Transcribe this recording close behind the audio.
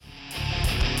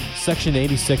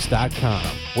Section86.com.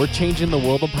 We're changing the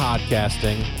world of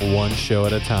podcasting one show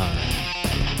at a time.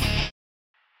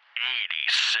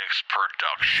 86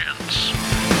 Productions.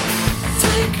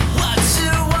 Take what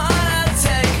you wanna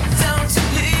take. Don't you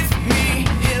leave me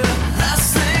here.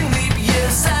 Lasting leap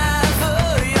years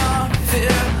ever. Your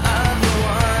fear of the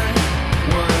one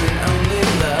and only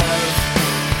love.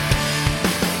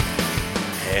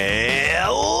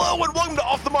 Hello and welcome to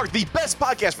Off the Mark, the best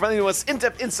podcast providing us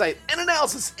in-depth insight and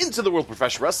analysis into the world of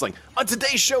professional wrestling. On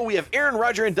today's show, we have Aaron,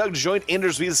 Roger, and Doug to join and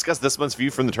as we discuss this month's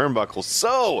view from the turnbuckle.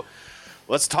 So,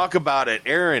 let's talk about it.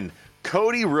 Aaron,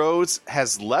 Cody Rhodes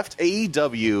has left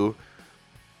AEW,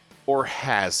 or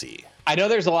has he? I know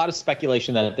there's a lot of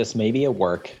speculation that this may be a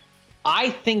work.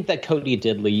 I think that Cody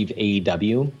did leave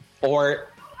AEW, or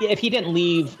if he didn't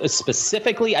leave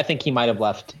specifically, I think he might have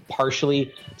left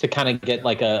partially to kind of get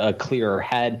like a clearer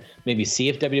head, maybe see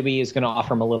if WWE is going to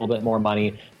offer him a little bit more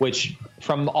money, which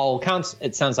from all accounts,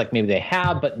 it sounds like maybe they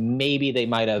have, but maybe they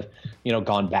might have,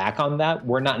 gone back on that.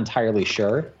 We're not entirely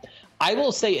sure. I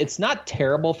will say it's not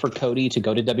terrible for Cody to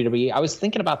go to WWE. I was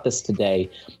thinking about this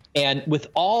today, and with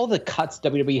all the cuts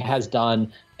WWE has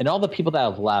done and all the people that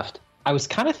have left, I was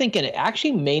kind of thinking it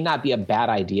actually may not be a bad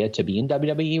idea to be in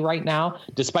WWE right now,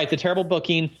 despite the terrible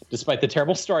booking, despite the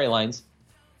terrible storylines.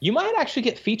 You might actually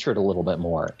get featured a little bit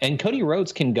more. And Cody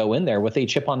Rhodes can go in there with a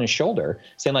chip on his shoulder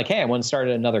saying like, hey, I want to start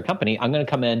another company. I'm going to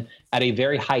come in at a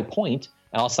very high point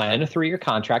and I'll sign a 3-year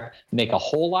contract, make a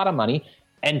whole lot of money,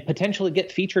 and potentially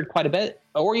get featured quite a bit,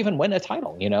 or even win a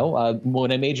title,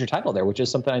 win a major title there, which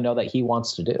is something I know that he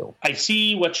wants to do. I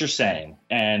see what you're saying.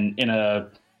 And in a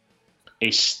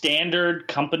standard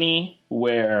company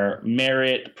where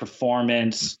merit,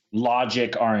 performance,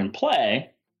 logic are in play,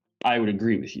 I would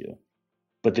agree with you.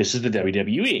 But this is the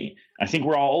WWE. I think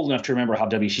we're all old enough to remember how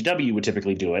WCW would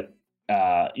typically do it.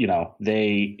 How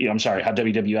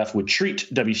WWF would treat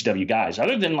WCW guys,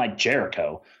 other than like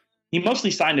Jericho. He mostly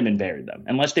signed them and buried them,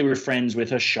 unless they were friends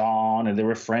with a Shawn or they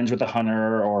were friends with a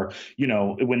Hunter, or,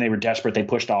 when they were desperate, they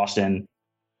pushed Austin.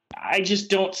 I just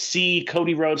don't see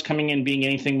Cody Rhodes coming in being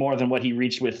anything more than what he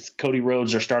reached with Cody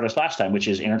Rhodes or Stardust last time, which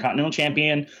is Intercontinental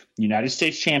Champion, United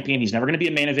States Champion. He's never going to be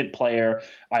a main event player.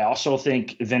 I also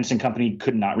think Vince and company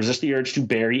could not resist the urge to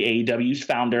bury AEW's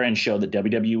founder and show that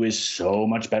WWE is so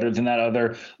much better than that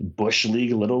other Bush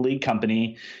League, Little League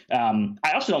company.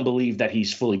 I also don't believe that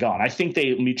he's fully gone. I think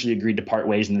they mutually agreed to part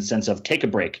ways in the sense of take a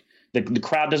break. The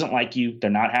crowd doesn't like you. They're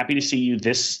not happy to see you.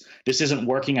 This isn't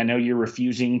working. I know you're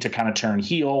refusing to kind of turn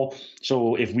heel.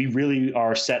 So if we really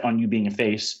are set on you being a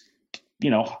face,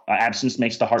 absence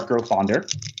makes the heart grow fonder.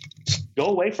 Go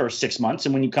away for 6 months,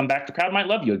 and when you come back, the crowd might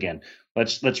love you again.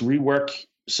 Let's rework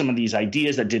some of these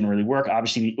ideas that didn't really work.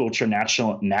 Obviously, the ultra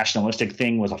nationalistic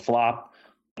thing was a flop.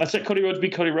 Let's let Cody Rhodes be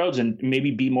Cody Rhodes and maybe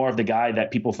be more of the guy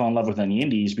that people fell in love with in the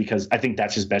indies, because I think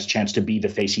that's his best chance to be the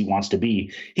face he wants to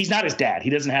be. He's not his dad. He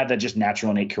doesn't have that just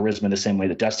natural innate charisma the same way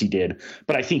that Dusty did,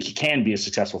 but I think he can be a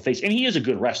successful face. And he is a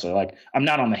good wrestler. Like, I'm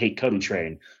not on the hate Cody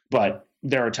train, but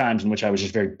there are times in which I was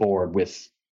just very bored with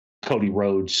Cody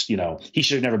Rhodes. He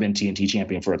should have never been TNT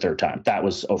champion for a third time. That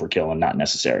was overkill and not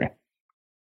necessary.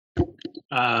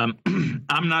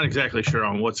 I'm not exactly sure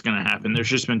on what's going to happen. There's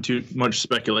just been too much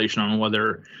speculation on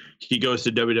whether he goes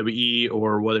to WWE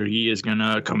or whether he is going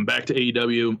to come back to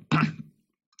AEW.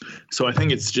 So I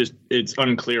think it's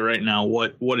unclear right now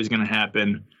what is going to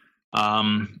happen.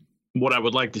 What I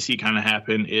would like to see kind of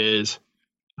happen is,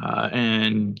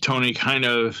 and Tony kind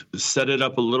of set it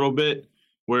up a little bit,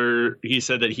 where he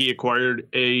said that he acquired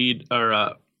Ring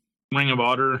of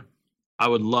Honor. I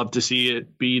would love to see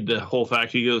it be the whole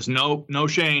fact. He goes, no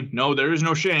Shane. No, there is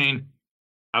no Shane.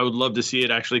 I would love to see it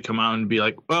actually come out and be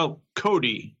like, well,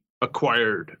 Cody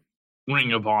acquired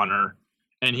Ring of Honor.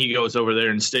 And he goes over there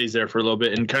and stays there for a little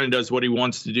bit and kind of does what he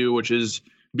wants to do, which is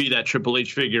be that Triple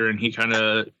H figure. And he kind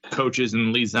of coaches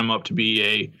and leads them up to be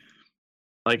a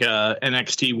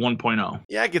NXT 1.0.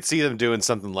 Yeah, I could see them doing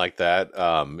something like that.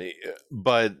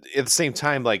 But at the same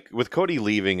time, like with Cody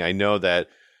leaving, I know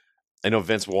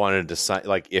Vince wanted to sign,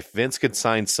 like, if Vince could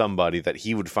sign somebody that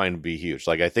he would find to be huge.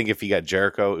 Like, I think if he got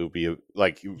Jericho, it would be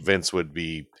like Vince would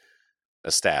be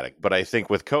ecstatic. But I think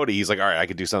with Cody, he's like, all right, I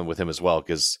could do something with him as well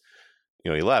because,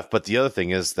 he left. But the other thing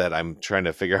is that I'm trying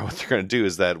to figure out what they're going to do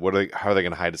is that how are they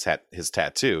going to hide his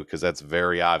tattoo? Because that's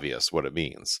very obvious what it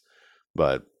means.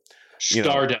 But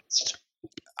Stardust.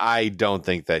 I don't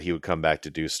think that he would come back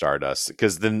to do Stardust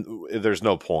because then there's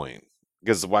no point.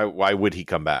 Because why would he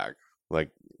come back? Like,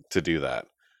 to do that,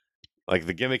 like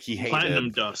the gimmick he hated,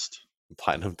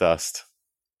 Platinum Dust.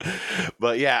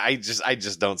 But yeah, I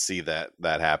just don't see that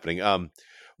happening.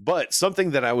 But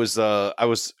something that I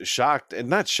was shocked, and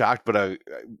not shocked, but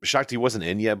shocked he wasn't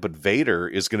in yet. But Vader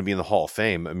is going to be in the Hall of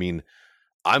Fame. I mean,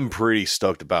 I'm pretty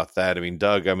stoked about that. I mean,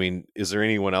 Doug, is there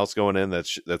anyone else going in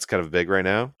that's kind of big right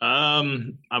now?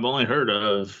 I've only heard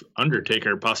of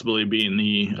Undertaker possibly being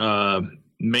the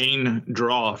main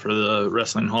draw for the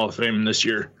Wrestling Hall of Fame this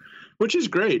year, which is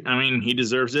great. I mean, he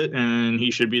deserves it, and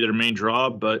he should be their main draw.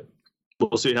 But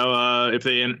we'll see how if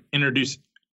they introduce,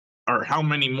 or how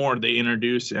many more they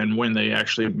introduce, and when they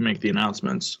actually make the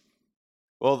announcements.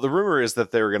 Well, the rumor is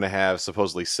that they were going to have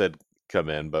supposedly Sid come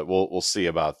in, but we'll see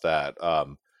about that.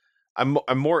 I'm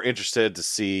more interested to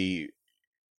see.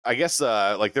 I guess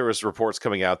like there was reports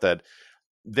coming out that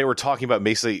they were talking about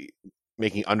basically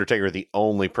making Undertaker the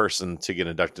only person to get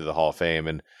inducted to the Hall of Fame.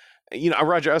 And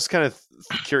Roger, I was kind of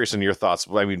curious on your thoughts.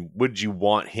 I mean, would you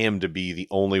want him to be the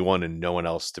only one and no one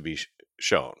else to be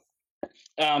shown?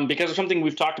 Because of something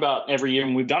we've talked about every year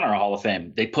when we've done our Hall of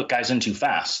Fame, they put guys in too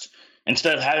fast.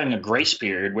 Instead of having a grace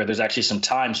period where there's actually some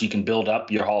time so you can build up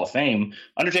your Hall of Fame,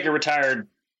 Undertaker retired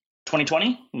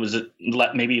 2020. Was it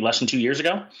maybe less than 2 years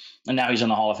ago? And now he's in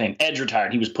the Hall of Fame. Edge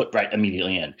retired. He was put right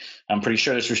immediately in. I'm pretty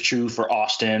sure this was true for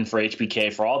Austin, for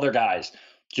HBK, for all their guys.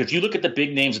 So if you look at the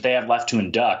big names that they have left to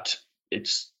induct,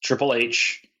 it's Triple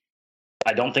H.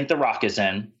 I don't think The Rock is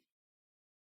in.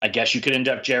 I guess you could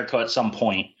induct Jericho at some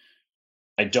point.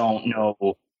 I don't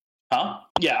know. Huh?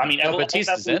 Yeah, I mean,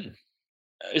 Batista's in.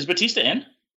 Is Batista in?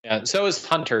 Yeah, so is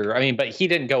Hunter. I mean, but he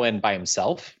didn't go in by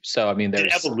himself. So, I mean,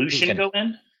 did Evolution go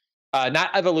in? Not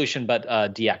Evolution, but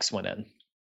DX went in.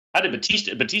 How did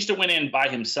Batista went in by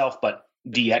himself, but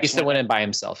DX went in by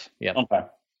himself. Yeah. Okay.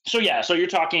 So, so you're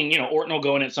talking, Orton will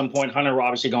go in at some point. Hunter will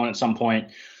obviously go in at some point.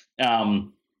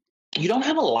 You don't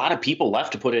have a lot of people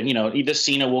left to put in. Either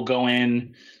Cena will go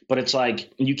in, but it's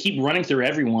like you keep running through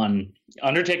everyone.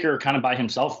 Undertaker kind of by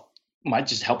himself might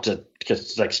just help to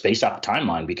like space out the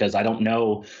timeline, because I don't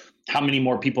know how many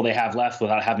more people they have left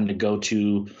without having to go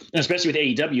to, and especially with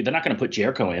AEW, they're not going to put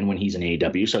Jericho in when he's in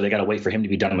AEW, so they got to wait for him to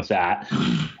be done with that.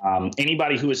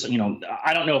 Anybody who is,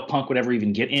 I don't know if Punk would ever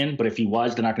even get in, but if he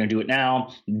was, they're not going to do it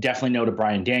now. Definitely no to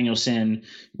Bryan Danielson,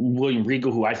 William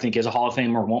Regal, who I think is a Hall of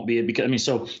Famer, won't be it, because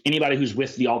so anybody who's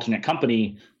with the alternate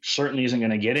company certainly isn't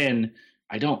going to get in.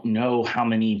 I don't know how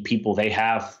many people they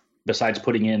have besides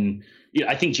putting in.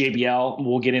 I think JBL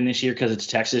will get in this year because it's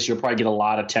Texas. You'll probably get a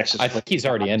lot of Texas. I think he's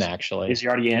already in, actually. Is he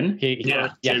already in? He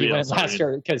went last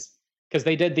year because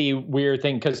they did the weird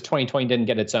thing, because 2020 didn't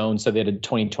get its own, so they did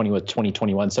 2020 with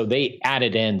 2021. So they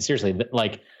added in, seriously,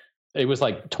 like it was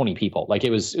like 20 people. Like it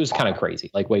was kind of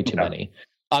crazy, like way too many.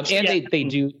 They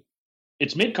do.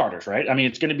 It's mid-carders, right? I mean,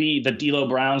 it's going to be the D'Lo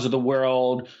Browns of the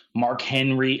world, Mark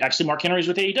Henry. Actually, Mark Henry's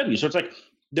with AEW, so it's like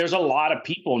there's a lot of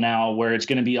people now where it's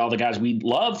going to be all the guys we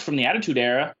loved from the Attitude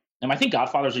Era. And I think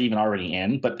Godfathers are even already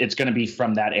in, but it's going to be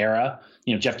from that era.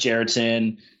 Jeff Jarrett's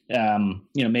in.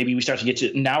 Maybe we start to get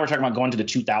to, now we're talking about going to the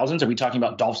 2000s. Are we talking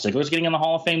about Dolph Ziggler's getting in the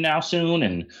Hall of Fame now soon?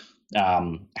 And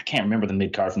I can't remember the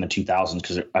mid-card from the 2000s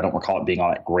because I don't recall it being all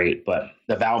that great. But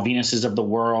the Val Venuses of the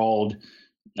world.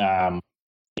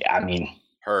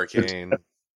 Hurricane.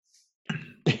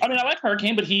 I like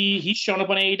Hurricane, but he's shown up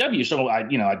on AEW, so I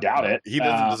doubt it. He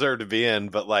doesn't deserve to be in,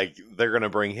 but like they're going to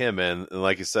bring him in, and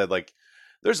like you said, like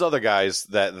there's other guys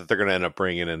that they're going to end up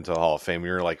bringing into the Hall of Fame.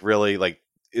 You're like, really, like,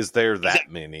 is there that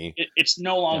many? It's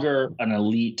no longer an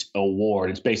elite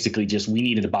award. It's basically just we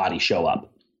needed a body show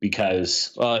up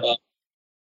because.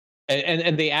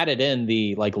 And they added in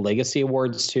the like legacy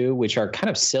awards too, which are kind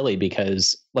of silly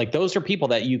because like those are people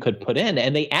that you could put in,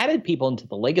 and they added people into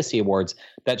the legacy awards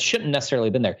that shouldn't necessarily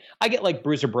have been there. I get like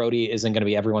Bruiser Brody isn't going to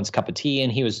be everyone's cup of tea,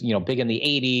 and he was big in the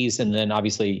 80s, and then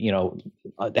obviously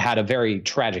had a very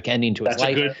tragic ending to his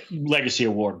life. That's a good legacy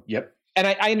award. Yep. And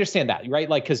I understand that, right?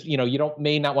 Like because you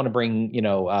may not want to bring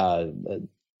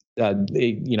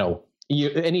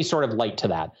any sort of light to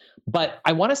that. But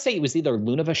I want to say it was either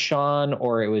Luna Vachon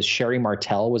or it was Sherry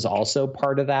Martel was also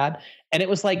part of that. And it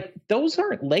was like, those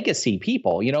aren't legacy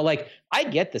people, like I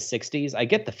get the 60s, I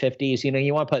get the 50s,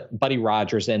 you want to put Buddy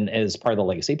Rogers in as part of the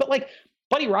legacy, but like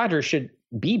Buddy Rogers should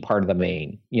be part of the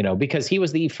main, because he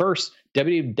was the first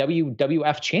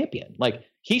WWF champion. Like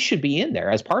he should be in there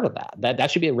as part of that.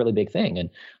 That should be a really big thing. And,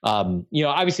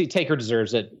 obviously Taker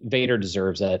deserves it. Vader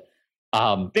deserves it.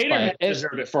 Vader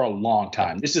deserved it for a long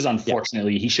time. This is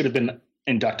unfortunately he should have been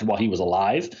inducted while he was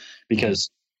alive because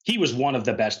he was one of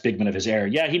the best big men of his era.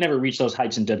 Yeah, he never reached those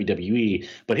heights in WWE,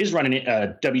 but his run in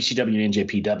WCW and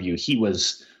NJPW, he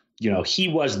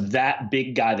was that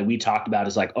big guy that we talked about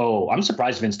is like, oh, I'm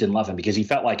surprised Vince didn't love him because he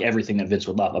felt like everything that Vince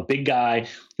would love. A big guy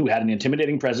who had an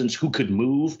intimidating presence, who could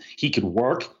move, he could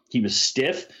work, he was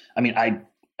stiff. I mean,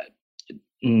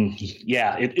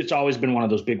 Yeah, it's always been one of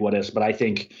those big what ifs. But I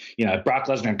think, if Brock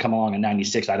Lesnar had come along in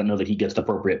 '96, I don't know that he gets the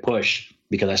appropriate push,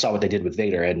 because I saw what they did with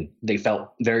Vader and they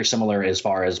felt very similar as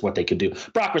far as what they could do.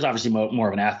 Brock was obviously more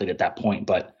of an athlete at that point,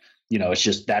 but it's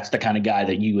just, that's the kind of guy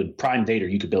that you would prime Vader,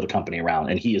 you could build a company around,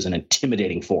 and he is an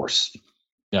intimidating force.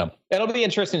 Yeah. It'll be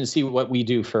interesting to see what we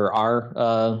do for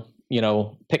our,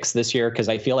 picks this year, because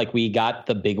I feel like we got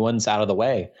the big ones out of the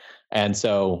way. And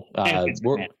so Vince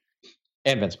McMahon.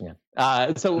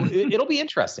 So it'll be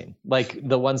interesting. Like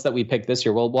the ones that we picked this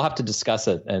year, we'll have to discuss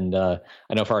it. And I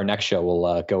know for our next show,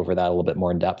 we'll go over that a little bit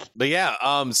more in depth. But yeah,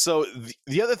 so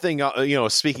the other thing,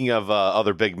 speaking of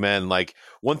other big men, like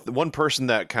one person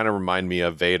that kind of remind me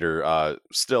of Vader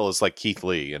still is like Keith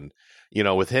Lee. And,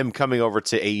 with him coming over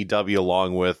to AEW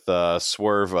along with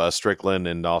Swerve Strickland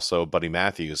and also Buddy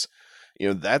Matthews,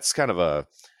 that's kind of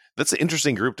that's an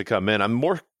interesting group to come in. I'm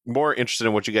more interested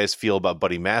in what you guys feel about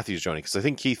Buddy Matthews joining, because I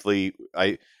think Keith Lee,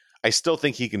 I still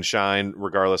think he can shine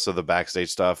regardless of the backstage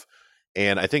stuff,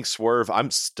 and I think Swerve,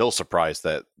 I'm still surprised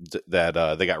that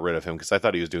they got rid of him, because I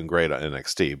thought he was doing great on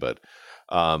NXT. But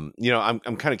I'm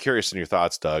kind of curious in your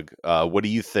thoughts, Doug. What do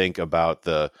you think about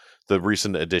the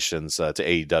recent additions to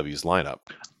AEW's lineup?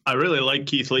 I really like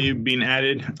Keith Lee being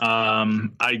added.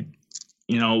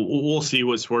 We'll see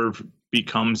what Swerve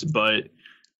becomes, but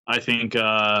I think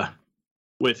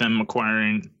with him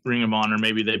acquiring Ring of Honor,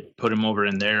 maybe they put him over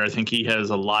in there. I think he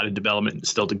has a lot of development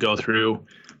still to go through.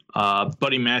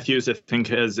 Buddy Matthews, I think,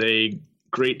 has a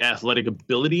great athletic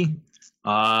ability,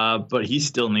 but he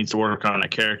still needs to work on a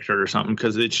character or something,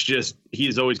 because it's just,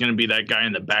 he's always going to be that guy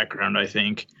in the background, I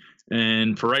think.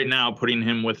 And for right now, putting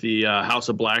him with the House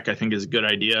of Black, I think, is a good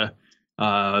idea.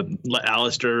 Let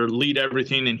Alistair lead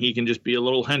everything, and he can just be a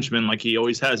little henchman like he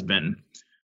always has been.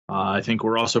 I think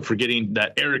we're also forgetting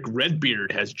that Eric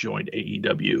Redbeard has joined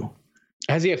AEW.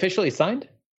 Has he officially signed?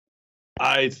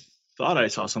 I thought I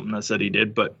saw something that said he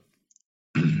did, but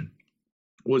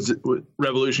was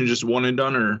Revolution just one and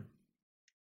done, or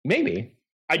maybe?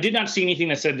 I did not see anything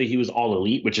that said that he was all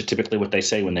elite, which is typically what they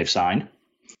say when they've signed.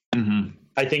 Mm-hmm.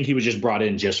 I think he was just brought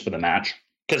in just for the match,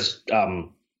 because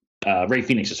Ray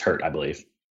Phoenix is hurt, I believe.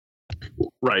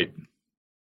 Right.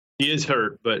 He is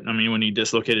hurt, but I mean, when he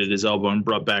dislocated his elbow and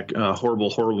brought back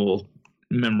horrible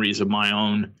memories of my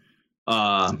own.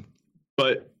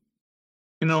 But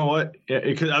you know what?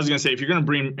 Because I was going to say, if you're going to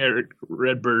bring Eric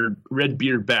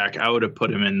Redbeard back, I would have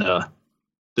put him in the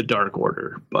Dark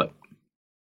Order, but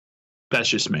that's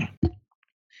just me.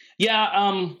 Yeah,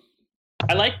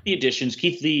 I like the additions.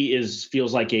 Keith Lee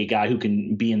feels like a guy who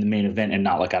can be in the main event and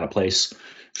not look out of place.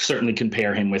 Certainly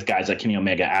compare him with guys like Kenny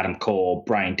Omega, Adam Cole,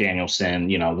 Bryan Danielson,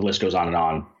 the list goes on and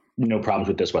on. No problems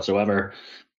with this whatsoever.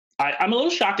 I'm a little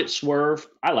shocked at Swerve.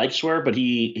 I like Swerve, but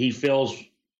he feels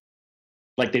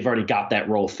like they've already got that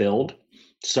role filled.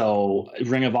 So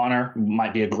Ring of Honor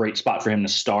might be a great spot for him to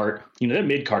start. Their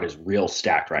mid card is real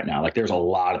stacked right now. Like, there's a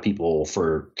lot of people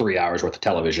for 3 hours worth of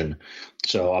television.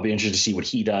 So I'll be interested to see what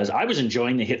he does. I was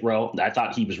enjoying the Hit Row. I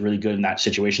thought he was really good in that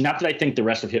situation. Not that I think the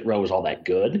rest of Hit Row was all that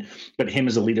good, but him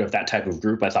as a leader of that type of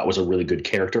group, I thought was a really good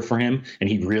character for him. And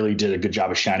he really did a good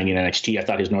job of shining in NXT. I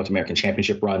thought his North American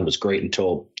Championship run was great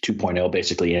until 2.0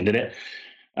 basically ended it.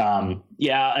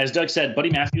 As Doug said, Buddy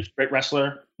Matthews, great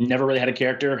wrestler, never really had a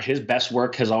character. His best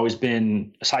work has always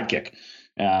been a sidekick.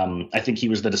 I think he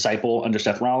was the disciple under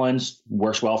Seth Rollins,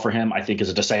 works well for him. I think as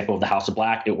a disciple of the House of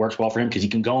Black, it works well for him because he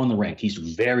can go in the ring. He's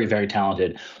very, very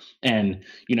talented. And,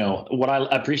 what I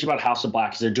appreciate about House of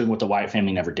Black is they're doing what the Wyatt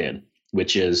family never did,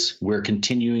 which is we're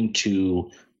continuing to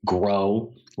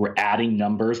grow. We're adding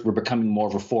numbers. We're becoming more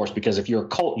of a force, because if you're a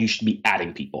cult, you should be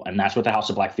adding people. And that's what the House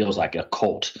of Black feels like, a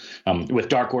cult. With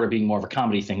Dark Order being more of a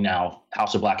comedy thing now,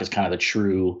 House of Black is kind of the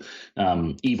true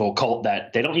evil cult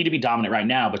that they don't need to be dominant right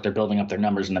now, but they're building up their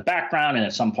numbers in the background. And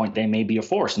at some point they may be a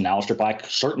force. And Aleister Black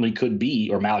certainly could be,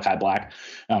 or Malachi Black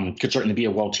could certainly be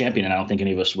a world champion. And I don't think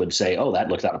any of us would say, oh, that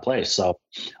looks out of place. So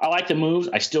I like the moves.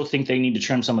 I still think they need to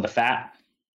trim some of the fat.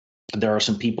 There are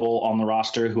some people on the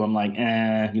roster who I'm like,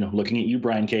 looking at you,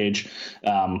 Brian Cage,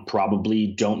 probably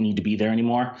don't need to be there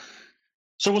anymore.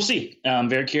 So we'll see. I'm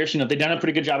very curious. They've done a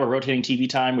pretty good job of rotating TV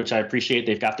time, which I appreciate.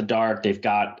 They've got the Dark, they've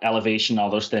got Elevation, all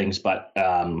those things. But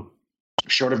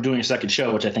short of doing a second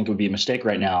show, which I think would be a mistake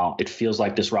right now, it feels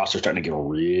like this roster is starting to get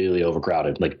really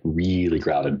overcrowded, like really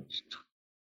crowded.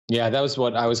 Yeah, that was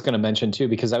what I was going to mention too,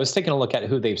 because I was taking a look at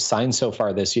who they've signed so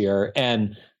far this year.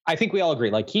 And I think we all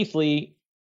agree, like Keith Lee,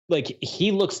 like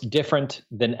he looks different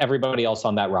than everybody else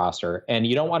on that roster. And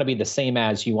you don't want to be the same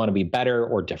as, you want to be better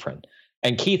or different.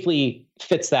 And Keith Lee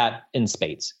fits that in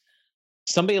spades.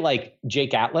 Somebody like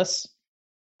Jake Atlas,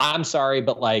 I'm sorry,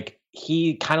 but like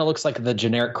he kind of looks like the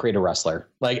generic creator wrestler.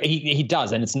 Like he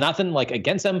does. And it's nothing like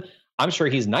against him. I'm sure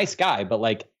he's a nice guy, but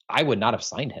like I would not have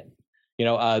signed him.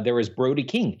 There was Brody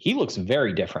King. He looks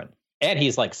very different. And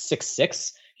he's like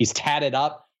 6'6". He's tatted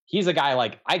up. He's a guy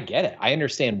like, I get it. I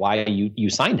understand why you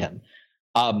signed him.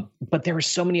 But there were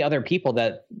so many other people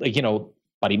that, like,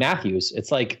 Buddy Matthews,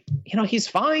 it's like, he's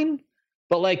fine.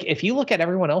 But like, if you look at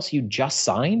everyone else you just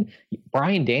signed,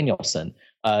 Bryan Danielson,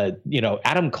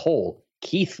 Adam Cole,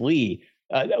 Keith Lee,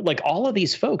 like all of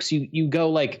these folks, you go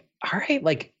like, all right,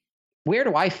 like, where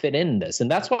do I fit in this? And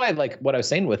that's why, like what I was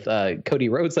saying with Cody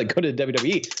Rhodes, like go to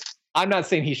WWE. I'm not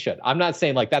saying he should. I'm not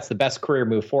saying like that's the best career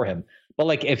move for him. But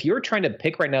like, if you're trying to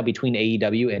pick right now between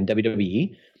AEW and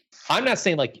WWE, I'm not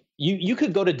saying like you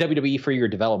could go to WWE for your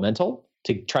developmental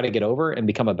to try to get over and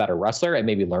become a better wrestler and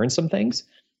maybe learn some things.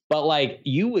 But like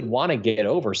you would want to get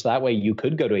over so that way you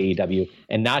could go to AEW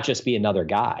and not just be another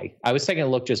guy. I was taking a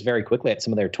look just very quickly at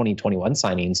some of their 2021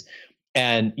 signings,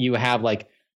 and you have like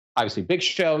obviously Big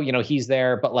Show, he's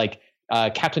there, but like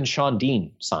Captain Sean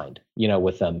Dean signed,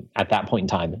 with them at that point in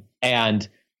time. And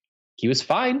he was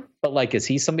fine. But like, is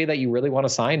he somebody that you really want to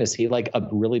sign? Is he like a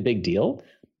really big deal?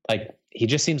 Like, he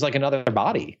just seems like another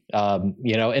body,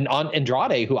 and on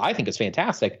Andrade, who I think is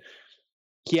fantastic.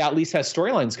 He at least has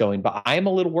storylines going, but I am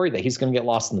a little worried that he's going to get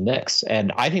lost in the mix.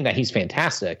 And I think that he's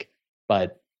fantastic,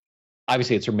 but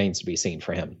obviously it remains to be seen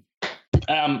for him.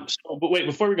 But wait,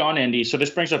 before we go on, Andy, so this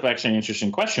brings up actually an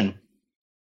interesting question.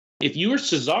 If you were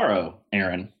Cesaro,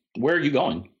 Aaron, where are you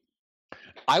going?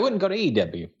 I wouldn't go to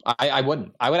AEW. I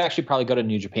wouldn't. I would actually probably go to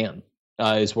New Japan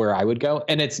is where I would go.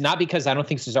 And it's not because I don't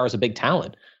think Cesaro is a big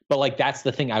talent, but like, that's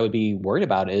the thing I would be worried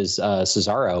about is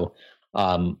Cesaro,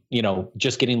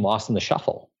 just getting lost in the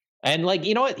shuffle. And like,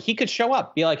 you know what? He could show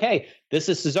up, be like, hey, this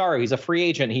is Cesaro. He's a free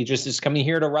agent. He just is coming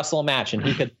here to wrestle a match. And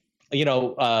he could,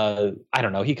 I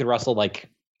don't know. He could wrestle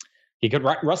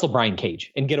wrestle Brian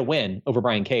Cage and get a win over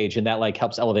Brian Cage. And that like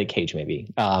helps elevate Cage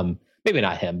maybe. Maybe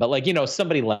not him, but like,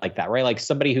 somebody like that, right? Like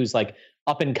somebody who's like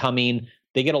up and coming.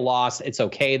 They get a loss. It's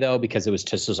okay though, because it was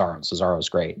to Cesaro. Cesaro's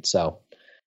great. So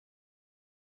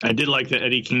I did like that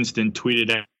Eddie Kingston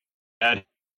tweeted at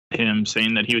him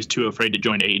saying that he was too afraid to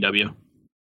join AEW.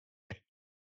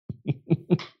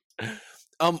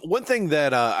 One thing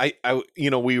that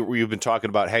we've been talking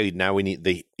about, hey, now we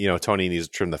need Tony needs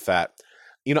to trim the fat.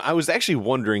 I was actually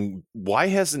wondering, why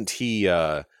hasn't he?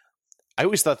 I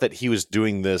always thought that he was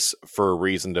doing this for a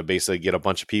reason, to basically get a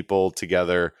bunch of people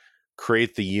together,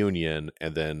 create the union,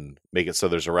 and then make it so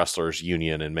there's a wrestlers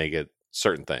union and make it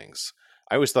certain things.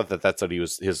 I always thought that that's what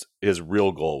his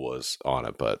real goal was on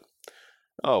it, but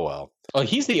oh well. Well,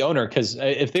 he's the owner, because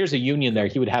if there's a union there,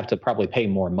 he would have to probably pay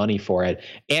more money for it,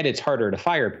 and it's harder to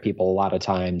fire people a lot of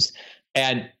times.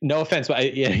 And no offense, but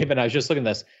even I was just looking at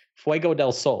this Fuego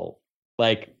del Sol.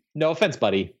 Like, no offense,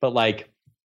 buddy, but like,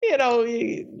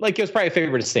 like it was probably a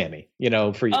favor to Sammy,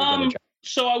 for you to get a job.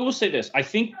 So I will say this. I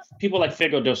think people like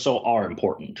Fuego del Sol are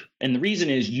important. And the reason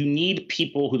is you need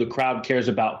people who the crowd cares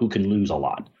about who can lose a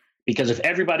lot. Because if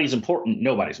everybody's important,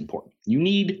 nobody's important. You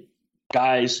need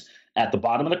guys at the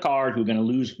bottom of the card who are going to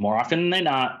lose more often than they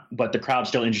not, but the crowd's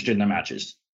still interested in their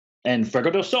matches. And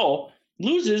Fuego del Sol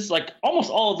loses like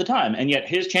almost all of the time. And yet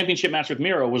his championship match with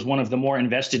Miro was one of the more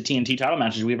invested TNT title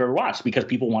matches we've ever watched, because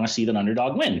people want to see the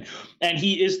underdog win. And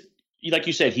he is, like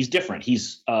you said, he's different.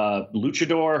 He's a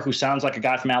luchador who sounds like a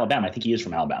guy from Alabama. I think he is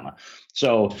from Alabama.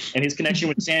 So, and his connection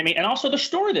with Sammy, and also the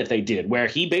story that they did, where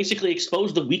he basically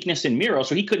exposed the weakness in Miro,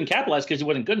 so he couldn't capitalize because he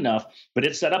wasn't good enough, but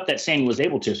it set up that Sammy was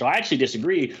able to. So I actually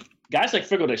disagree. Guys like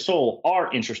Fuego del Sol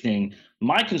are interesting.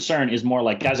 My concern is more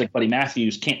like guys like Buddy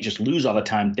Matthews can't just lose all the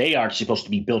time. They are supposed to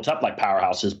be built up like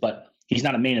powerhouses, but he's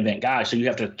not a main event guy, so you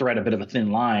have to thread a bit of a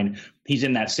thin line. He's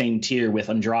in that same tier with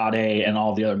Andrade and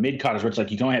all the other mid-carders, where it's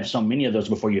like you can only have so many of those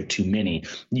before you have too many.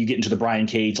 You get into the Brian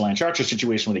Cage, Lance Archer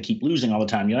situation where they keep losing all the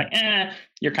time. You're like,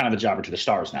 you're kind of a jobber to the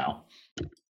stars now.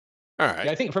 All right.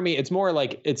 I think for me, it's more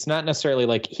like, it's not necessarily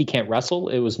like he can't wrestle.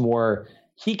 It was more,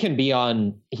 he can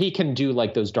do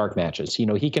like those dark matches.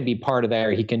 He can be part of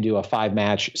there. He can do a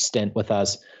 5-match stint with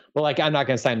us. But like, I'm not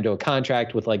going to sign him to a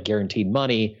contract with like guaranteed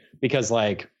money, because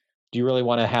like, do you really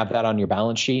want to have that on your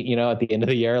balance sheet, at the end of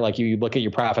the year? Like you look at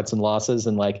your profits and losses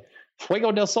and like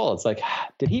Fuego del Sol, it's like,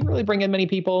 did he really bring in many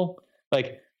people?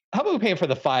 Like, how about we pay him for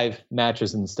the 5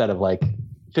 matches instead of like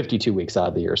 52 weeks out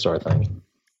of the year sort of thing?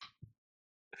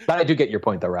 But I do get your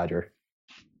point though, Roger.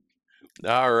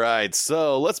 All right.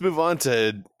 So let's move on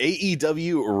to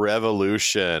AEW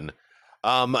Revolution.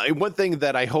 One thing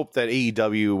that I hope that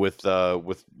AEW with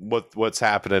what's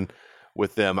happening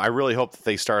with them, I really hope that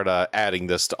they start adding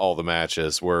this to all the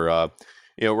matches where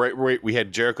right, we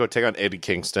had Jericho take on Eddie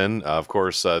Kingston. Of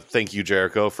course, thank you,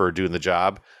 Jericho, for doing the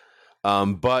job.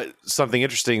 But something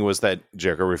interesting was that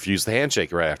Jericho refused the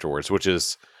handshake right afterwards, which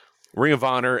is Ring of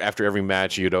Honor. After every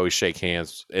match, you'd always shake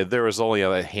hands. There was only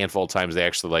a handful of times they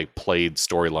actually like played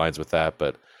storylines with that,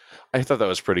 but I thought that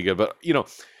was pretty good. But it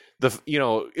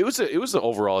was an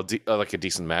overall like a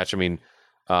decent match. I mean,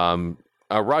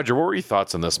 Roger, what were your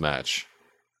thoughts on this match?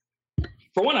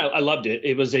 For one, I loved it.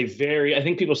 It was I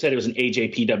think people said it was an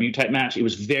AJPW type match. It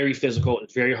was very physical.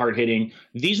 It's very hard hitting.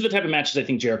 These are the type of matches I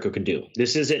think Jericho could do.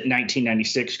 This isn't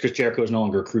 1996 because Jericho is no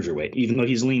longer a cruiserweight. Even though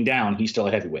he's leaned down, he's still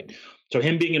a heavyweight. So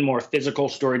him being in more physical,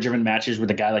 story-driven matches with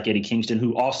a guy like Eddie Kingston,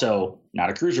 who also not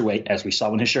a cruiserweight, as we saw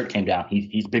when his shirt came down.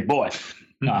 He's a big boy.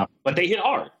 But they hit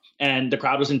hard. And the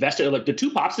crowd was invested. Look, the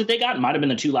two pops that they got might have been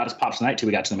the two loudest pops tonight till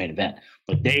we got to the main event.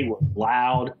 But they were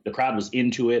loud. The crowd was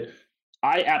into it.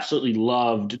 I absolutely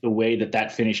loved the way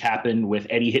that finish happened with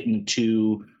Eddie hitting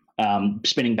two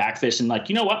spinning back fists and like,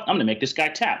 you know what? I'm going to make this guy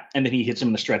tap. And then he hits him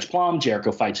in the stretch plum.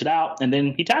 Jericho fights it out, and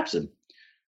then he taps him.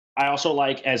 I also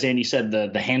like, as Andy said,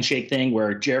 the handshake thing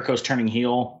where Jericho's turning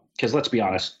heel. Because let's be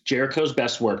honest, Jericho's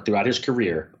best work throughout his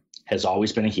career has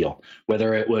always been a heel.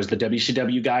 Whether it was the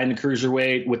WCW guy in the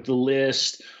cruiserweight with the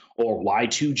list or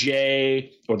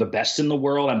Y2J or the best in the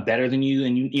world, I'm better than you.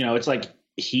 And, it's like,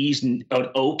 he's an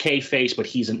okay face, but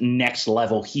he's a next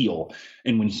level heel.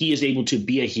 And when he is able to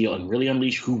be a heel and really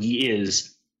unleash who he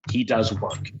is, he does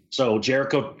work. So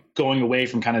Jericho going away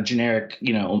from kind of generic,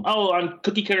 I'm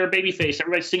cookie cutter babyface,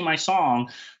 everybody sing my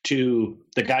song, to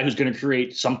the guy who's going to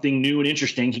create something new and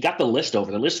interesting. He got the list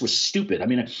over. The list was stupid.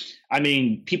 I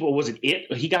mean, people, was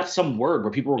it? He got some word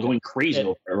where people were going crazy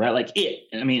over it, right? Like it.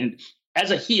 I mean, as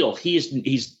a heel,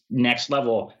 he's next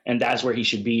level, and that's where he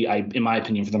should be, in my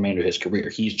opinion, for the remainder of his career.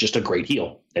 He's just a great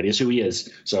heel. That is who he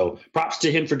is. So props to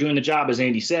him for doing the job, as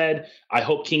Andy said. I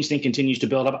hope Kingston continues to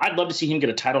build up. I'd love to see him get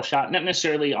a title shot, not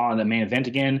necessarily on the main event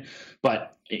again,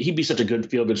 but he'd be such a good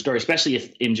feel-good story, especially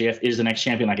if MJF is the next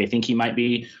champion, like I think he might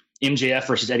be. MJF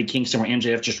versus Eddie Kingston, where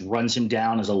MJF just runs him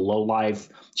down as a low-life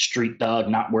street thug,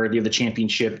 not worthy of the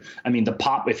championship. I mean, the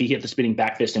pop, if he hit the spinning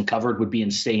back fist and covered, would be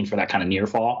insane for that kind of near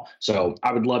fall. So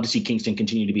I would love to see Kingston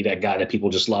continue to be that guy that people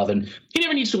just love. And he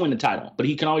never needs to win the title, but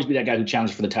he can always be that guy who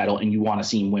challenges for the title, and you want to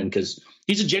see him win because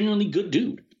he's a genuinely good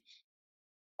dude.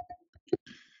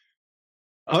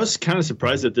 I was kind of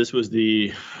surprised that this was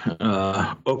the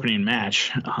opening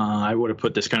match. I would have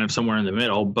put this kind of somewhere in the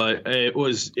middle, but it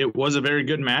was a very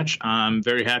good match. I'm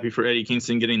very happy for Eddie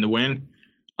Kingston getting the win.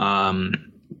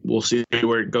 We'll see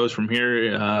where it goes from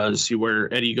here. See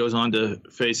where Eddie goes on to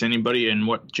face anybody and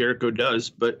what Jericho does.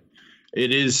 But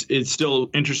it's still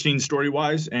interesting story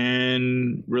wise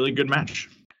and really good match.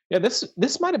 Yeah,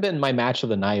 this might have been my match of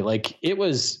the night. Like it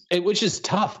was just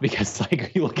tough because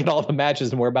like you look at all the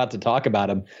matches and we're about to talk about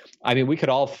them. I mean, we could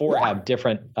all four have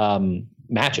different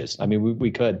matches. I mean, we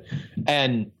could.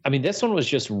 And I mean, this one was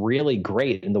just really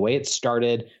great. And the way it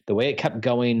started, the way it kept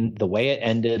going, the way it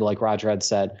ended, like Roger had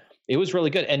said, it was really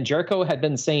good. And Jericho had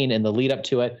been saying in the lead up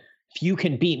to it, if you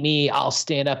can beat me, I'll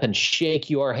stand up and shake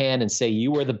your hand and say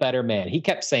you were the better man. He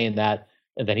kept saying that,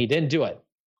 and then he didn't do it.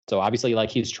 So obviously, like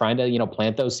he's trying to,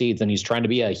 plant those seeds, and he's trying to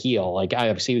be a heel. Like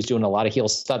obviously, he was doing a lot of heel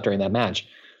stuff during that match,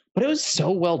 but it was so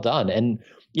well done. And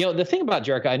the thing about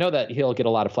Jericho, I know that he'll get a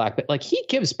lot of flack, but like he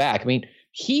gives back. I mean,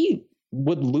 he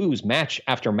would lose match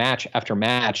after match after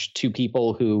match to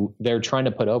people who they're trying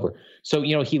to put over. So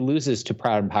he loses to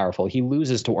Proud and Powerful. He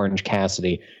loses to Orange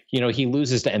Cassidy. He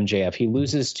loses to MJF. He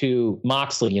loses to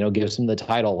Moxley. Gives him the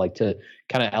title, like to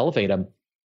kind of elevate him.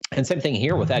 And same thing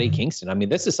here with Eddie Kingston. I mean,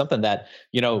 this is something that,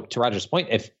 to Roger's point,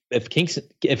 if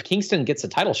Kingston gets a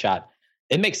title shot,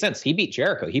 it makes sense. He beat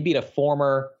Jericho. He beat a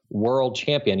former world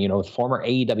champion, former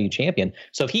AEW champion.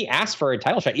 So if he asks for a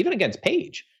title shot, even against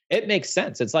Paige, it makes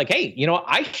sense. It's like, hey,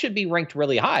 I should be ranked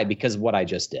really high because of what I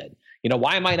just did.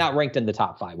 Why am I not ranked in the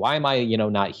top 5? Why am I,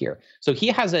 not here? So he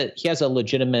has a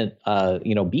legitimate,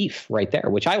 beef right there,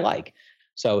 which I like.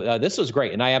 So this was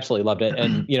great, and I absolutely loved it.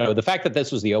 And the fact that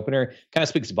this was the opener kind of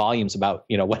speaks volumes about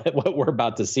what we're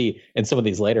about to see in some of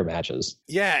these later matches.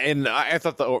 Yeah, and I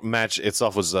thought the match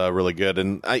itself was really good.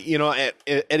 And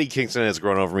Eddie Kingston has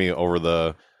grown over me over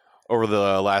the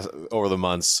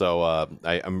months. So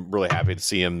I'm really happy to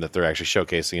see him, that they're actually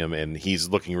showcasing him, and he's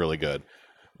looking really good.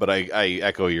 But I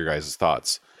echo your guys'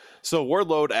 thoughts. So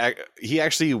Wardlow, he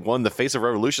actually won the Face of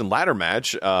Revolution ladder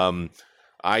match.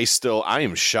 I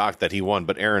am shocked that he won.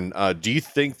 But Aaron, do you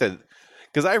think that,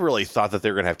 because I really thought that they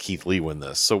were going to have Keith Lee win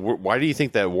this. So why do you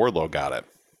think that Wardlow got it?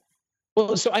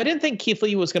 Well, so I didn't think Keith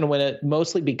Lee was going to win it,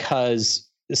 mostly because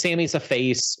Sammy's a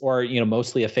face, or,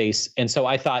 mostly a face. And so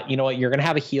I thought, you're going to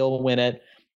have a heel win it.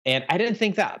 And I didn't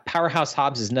think that Powerhouse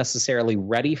Hobbs is necessarily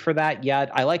ready for that yet.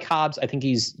 I like Hobbs. I think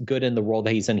he's good in the role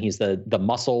that he's in. He's the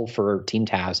muscle for Team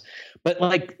Taz. But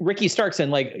like Ricky Starks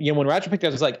and like, you know, when Roger picked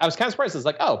him, I was kind of surprised. It's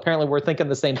like, oh, apparently we're thinking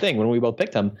the same thing when we both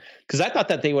picked him. Because I thought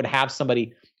that they would have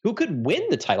somebody who could win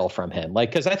the title from him. Like,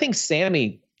 because I think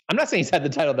Sammy, I'm not saying he's had the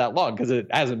title that long because it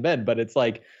hasn't been, but it's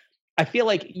like, I feel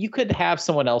like you could have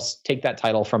someone else take that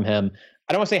title from him.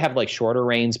 I don't want to say have like shorter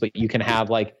reigns, but you can have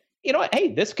like, you know what,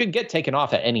 hey, this could get taken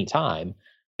off at any time.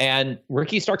 And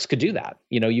Ricky Starks could do that.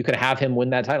 You know, you could have him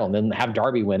win that title and then have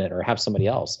Darby win it or have somebody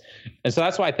else. And so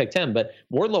that's why I picked him. But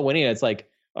Wardlow winning, it's like,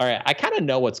 all right, I kind of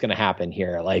know what's going to happen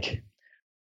here. Like,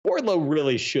 Wardlow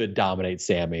really should dominate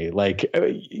Sammy. Like,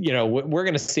 you know, we're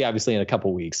going to see obviously in a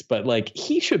couple weeks, but like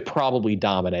he should probably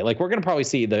dominate. Like, we're going to probably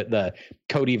see the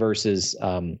Cody versus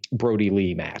Brody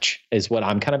Lee match is what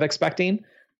I'm kind of expecting.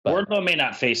 But Wardlow may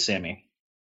not face Sammy.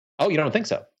 Oh, you don't think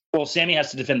so? Well, Sammy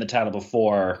has to defend the title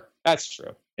before. That's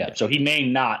true. Yeah, so he may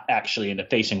not actually end up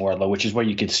facing Wardlow, which is where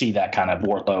you could see that kind of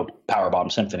Wardlow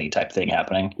powerbomb symphony type thing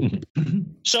happening.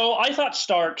 So I thought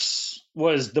Starks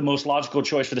was the most logical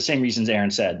choice for the same reasons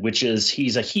Aaron said, which is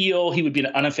he's a heel. He would be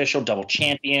an unofficial double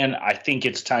champion. I think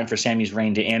it's time for Sammy's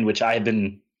reign to end, which I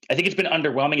think it's been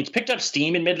underwhelming. It's picked up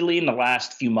steam, admittedly, in the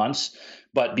last few months,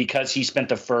 but because he spent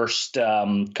the first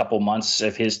couple months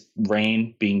of his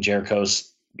reign being Jericho's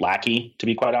lackey, to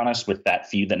be quite honest, with that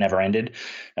feud that never ended,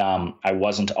 I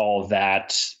wasn't all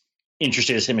that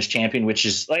interested as him as champion, which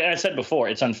is, like I said before,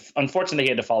 it's unfortunate that he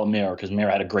had to follow Miro because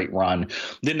Miro had a great run.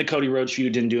 Then the Cody Rhodes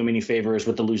feud didn't do him any favors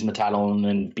with the losing the title and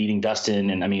then beating Dustin.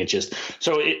 And I mean, it's just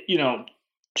so it, you know,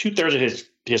 2/3 of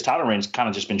his title reign's kind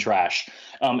of just been trash.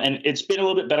 And it's been a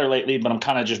little bit better lately, but I'm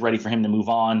kind of just ready for him to move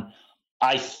on.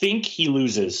 I think he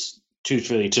loses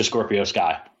to Scorpio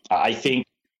Sky. I think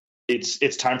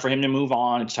it's time for him to move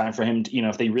on. It's time for him to, you know,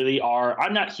 if they really are,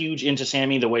 I'm not huge into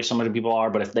Sammy the way some other people are,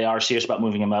 but if they are serious about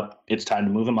moving him up, it's time to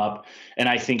move him up. And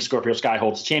I think Scorpio Sky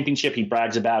holds the championship. He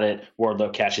brags about it.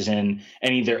 Wardlow cashes in,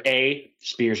 and either A,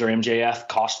 Spears or MJF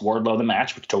cost Wardlow the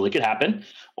match, which totally could happen,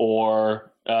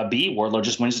 or B, Wardlow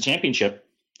just wins the championship.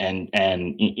 And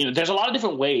you know, there's a lot of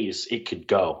different ways it could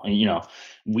go. And, you know,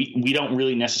 we don't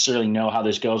really necessarily know how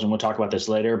this goes, and we'll talk about this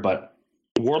later, but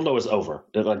Wardlow is over.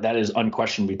 That is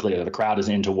unquestionably clear. The crowd is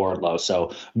into Wardlow.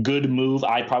 So good move.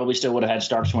 I probably still would have had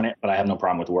Starks win it, but I have no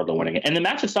problem with Wardlow winning it. And the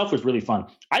match itself was really fun.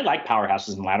 I like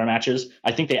powerhouses in ladder matches.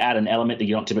 I think they add an element that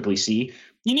you don't typically see.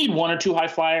 You need one or two high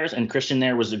flyers, and Christian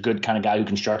there was a good kind of guy who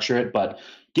can structure it. But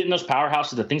getting those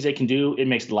powerhouses, the things they can do, it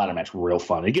makes the ladder match real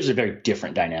fun. It gives a very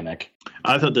different dynamic.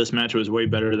 I thought this match was way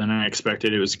better than I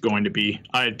expected it was going to be.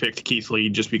 I had picked Keith Lee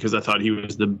just because I thought he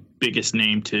was the biggest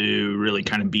name to really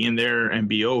kind of be in there and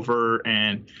be over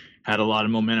and had a lot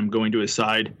of momentum going to his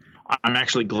side. I'm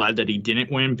actually glad that he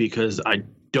didn't win because I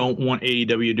don't want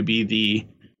AEW to be the,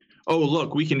 oh,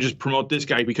 look, we can just promote this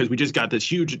guy because we just got this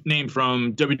huge name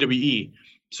from WWE.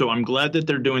 So I'm glad that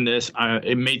they're doing this.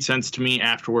 It made sense to me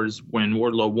afterwards when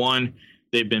Wardlow won.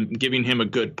 They've been giving him a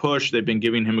good push. They've been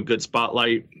giving him a good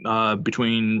spotlight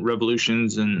between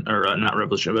Revolutions and, or not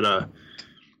Revolution, but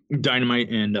Dynamite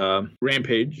and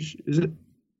Rampage. Is it?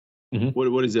 Mm-hmm.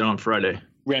 What is it on Friday?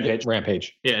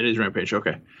 Rampage. Yeah, it is Rampage.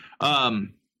 Okay.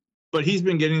 But he's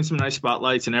been getting some nice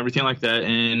spotlights and everything like that.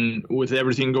 And with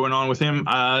everything going on with him,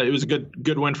 it was a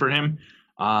good win for him.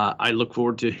 I look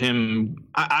forward to him.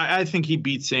 I think he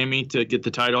beats Sammy to get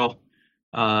the title,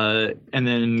 and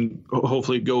then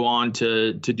hopefully go on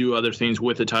to do other things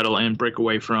with the title and break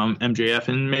away from MJF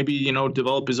and maybe, you know,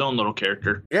 develop his own little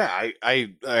character. Yeah,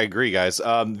 I agree, guys. The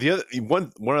other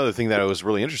one other thing that was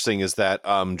really interesting is that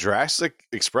Jurassic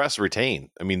Express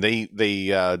retained. I mean, they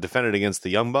defended against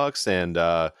the Young Bucks, and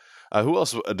who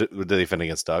else did they defend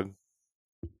against, Doug?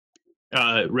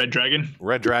 Red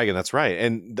Dragon, that's right,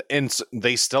 and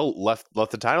they still left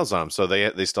the titles on them, so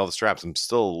they still have the straps. I'm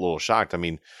still a little shocked. I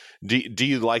mean, do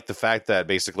you like the fact that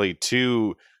basically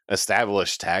two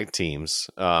established tag teams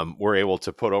were able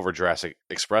to put over Jurassic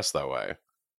Express that way?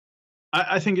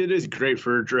 I think it is great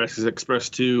for Jurassic Express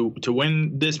to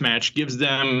win this match. Gives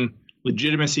them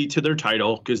legitimacy to their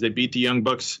title because they beat the Young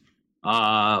Bucks,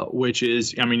 which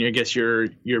is, I mean, I guess your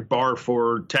bar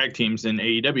for tag teams in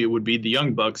AEW would be the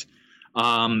Young Bucks.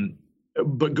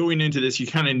 But going into this, you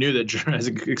kind of knew that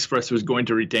Jurassic Express was going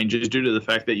to retain just due to the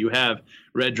fact that you have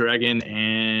Red Dragon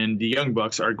and the Young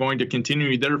Bucks are going to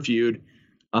continue their feud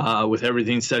with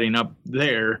everything setting up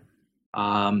there.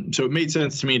 So it made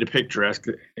sense to me to pick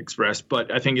Jurassic Express, but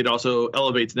I think it also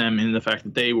elevates them in the fact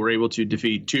that they were able to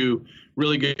defeat two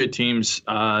really good teams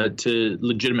to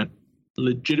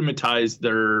legitimatize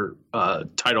their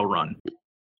title run.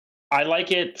 I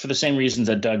like it for the same reasons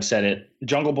that Doug said it.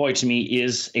 Jungle Boy to me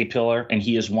is a pillar, and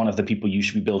he is one of the people you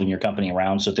should be building your company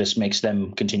around. So this makes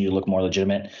them continue to look more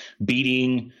legitimate.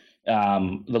 Beating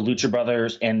the Lucha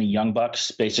Brothers and the Young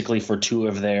Bucks basically for two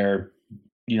of their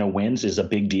wins is a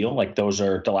big deal. Like, those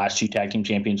are the last two tag team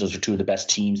champions. Those are two of the best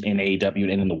teams in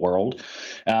AEW and in the world.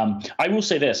 I will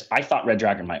say this. I thought Red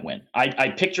Dragon might win. I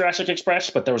picked Jurassic Express,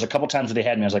 but there was a couple times where they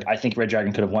had me. I was like, I think Red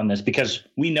Dragon could have won this because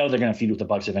we know they're going to feud with the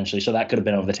Bucks eventually. So that could have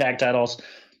been over the tag titles.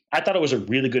 I thought it was a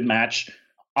really good match.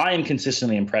 I am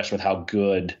consistently impressed with how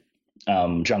good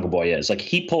Jungle Boy is. Like,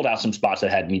 he pulled out some spots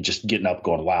that had me just getting up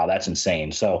going, wow, that's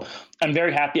insane. So I'm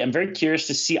very happy. I'm very curious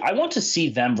to see. I want to see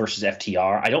them versus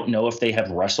FTR. I don't know if they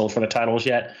have wrestled for the titles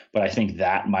yet, but I think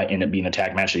that might end up being a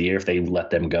tag match of the year if they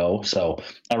let them go. So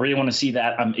I really want to see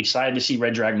that. I'm excited to see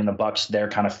Red Dragon and the Bucks, their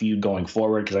kind of feud going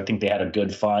forward, because I think they had a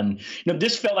good fun.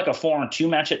 This felt like a 4-on-2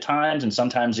 match at times, and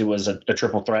sometimes it was a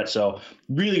triple threat. So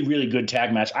really, really good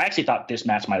tag match. I actually thought this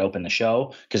match might open the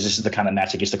show because this is the kind of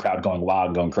match that gets the crowd going wild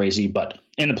and going crazy. But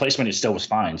in the placement, it still was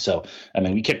fine. So, I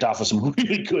mean, we kicked off with some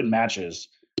really good matches.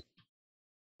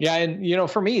 Yeah,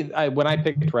 and for me, when I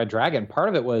picked Red Dragon, part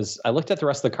of it was I looked at the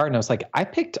rest of the card and I was like, I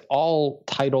picked all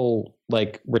title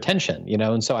retention,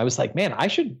 and so I was like, man, I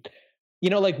should,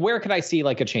 where could I see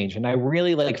a change? And I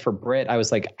really for Britt, I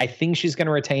was like, I think she's going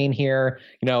to retain here.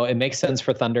 It makes sense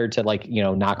for Thunder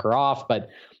to knock her off, but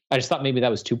I just thought maybe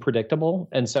that was too predictable,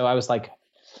 and so I was like,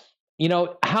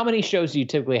 how many shows do you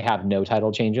typically have no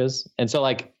title changes? And so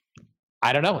I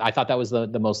don't know. I thought that was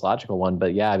the most logical one,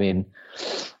 but yeah, I mean,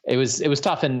 it was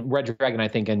tough. And Red Dragon, I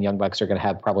think, and Young Bucks are going to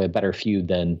have probably a better feud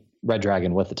than Red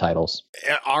Dragon with the titles.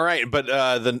 All right, but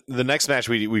the next match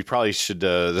we probably should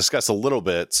discuss a little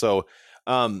bit. So,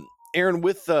 Aaron,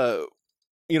 with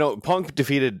Punk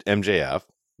defeated MJF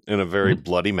in a very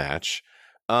bloody match.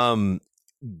 Is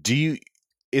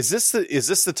this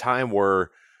the time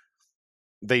where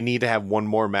they need to have one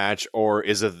more match, or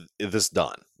is this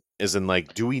done? As in, as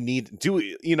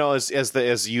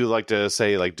you like to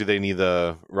say, do they need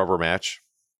the rubber match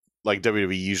like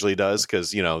WWE usually does?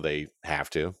 Because, they have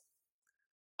to.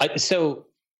 So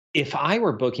if I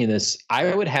were booking this,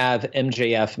 I would have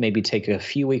MJF maybe take a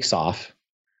few weeks off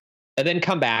and then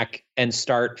come back and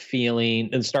start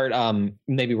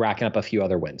maybe racking up a few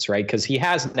other wins, right? Because he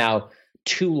has now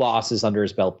 2 losses under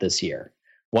his belt this year.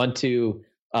 One to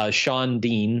Sean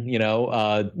Dean,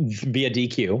 via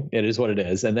DQ. It is what it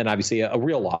is. And then obviously a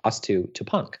real loss to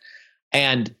Punk.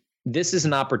 And this is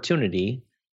an opportunity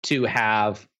to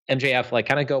have MJF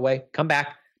kind of go away, come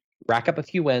back, rack up a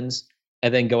few wins,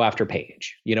 and then go after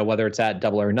Paige. Whether it's at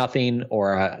Double or Nothing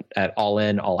or at All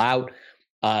In, All Out.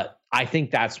 I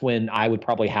think that's when I would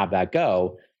probably have that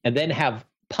go. And then have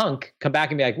Punk come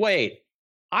back and be like, wait,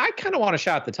 I kind of want a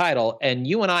shot at the title, and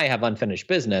you and I have unfinished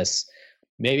business.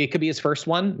 Maybe it could be his first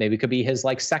one. Maybe it could be his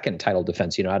second title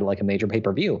defense, at a major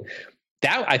pay-per-view.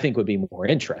 That I think would be more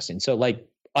interesting. So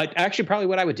actually probably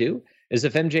what I would do is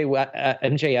if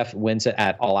MJF wins it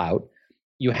at All Out,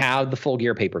 you have the Full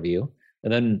Gear pay-per-view.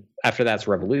 And then after that's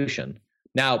Revolution.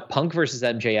 Now Punk versus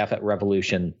MJF at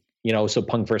Revolution, so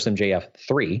Punk versus MJF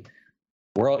 3,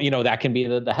 that can be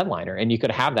the headliner. And you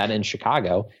could have that in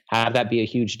Chicago, have that be a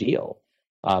huge deal.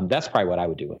 That's probably what I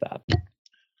would do with that.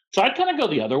 So I'd kind of go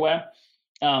the other way.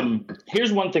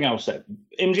 Here's one thing I will say.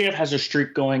 MJF has a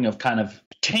streak going of kind of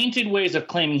tainted ways of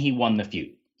claiming he won the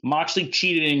feud. Moxley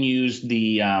cheated and used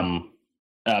the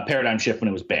paradigm shift when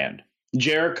it was banned.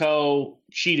 Jericho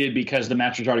cheated because the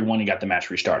match was already won. He got the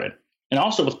match restarted. And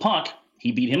also with Punk,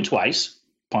 he beat him twice.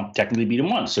 Punk technically beat him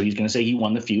once. So he's going to say he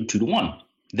won the feud 2-1.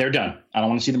 They're done. I don't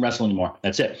want to see them wrestle anymore.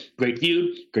 That's it. Great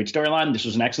feud. Great storyline. This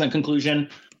was an excellent conclusion.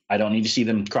 I don't need to see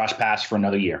them cross paths for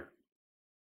another year.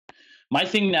 My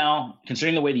thing now,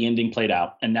 considering the way the ending played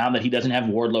out, and now that he doesn't have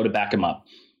Wardlow to back him up,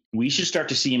 we should start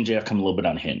to see MJF come a little bit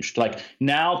unhinged.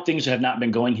 Now things have not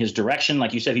been going his direction.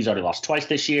 Like you said, he's already lost twice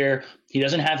this year. He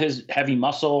doesn't have his heavy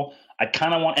muscle. I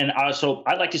kind of want, and also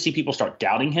I'd like to see people start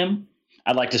doubting him.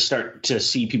 I'd like to start to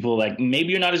see people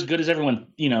maybe you're not as good as everyone,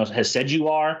 has said you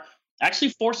are. Actually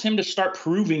force him to start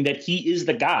proving that he is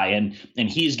the guy, and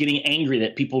he is getting angry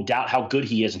that people doubt how good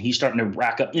he is, and he's starting to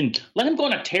rack up. And let him go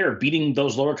on a tear, beating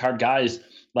those lower card guys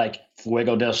like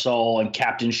Fuego del Sol and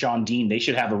Captain Sean Dean. They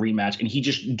should have a rematch, and he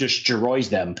just destroys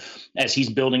them as he's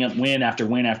building up win after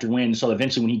win after win. So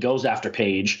eventually when he goes after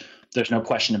Paige, there's no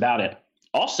question about it.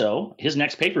 Also, his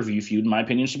next pay-per-view feud, in my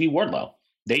opinion, should be Wardlow.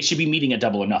 They should be meeting at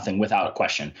Double or Nothing without a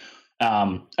question.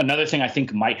 Another thing I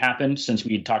think might happen, since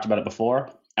we had talked about it before,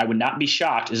 I would not be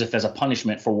shocked as if as a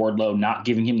punishment for Wardlow not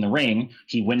giving him the ring,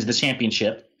 he wins the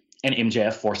championship and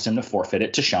MJF forced him to forfeit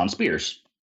it to Shawn Spears.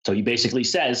 So he basically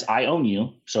says, I own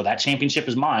you. So that championship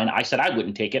is mine. I said I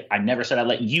wouldn't take it. I never said I'd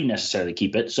let you necessarily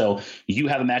keep it. So you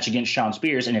have a match against Shawn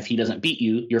Spears, and if he doesn't beat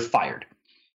you, you're fired.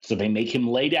 So they make him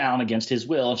lay down against his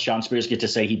will. Shawn Spears get to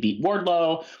say he beat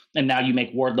Wardlow. And now you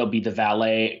make Wardlow be the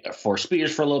valet for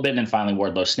Spears for a little bit. And then finally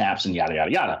Wardlow snaps and yada,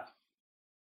 yada, yada.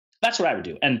 That's what I would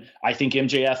do. And I think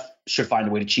MJF should find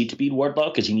a way to cheat to beat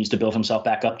Wardlow because he needs to build himself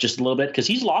back up just a little bit because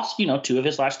he's lost, 2 of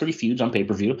his last 3 feuds on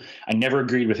pay-per-view. I never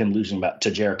agreed with him losing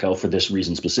to Jericho for this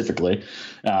reason specifically.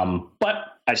 But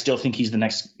I still think he's the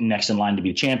next in line to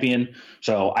be champion.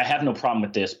 So I have no problem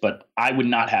with this, but I would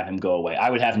not have him go away. I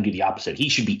would have him do the opposite. He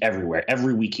should be everywhere.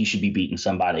 Every week he should be beating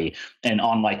somebody and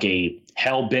on like a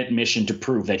hell-bent mission to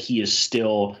prove that he is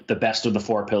still the best of the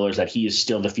 4 pillars, that he is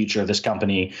still the future of this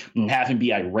company, and have him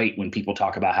be irate when people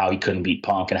talk about how he couldn't beat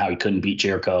Punk and how he couldn't beat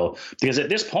Jericho. Because at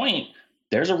this point,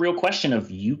 there's a real question of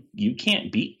you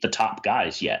can't beat the top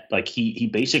guys yet. Like he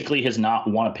basically has not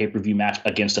won a pay-per-view match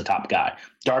against a top guy.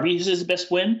 Darby is his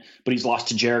best win, but he's lost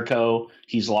to Jericho,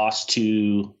 he's lost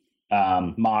to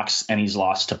Mox, and he's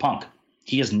lost to Punk.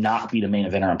 He has not beat a main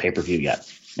eventer on pay-per-view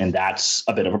yet, and that's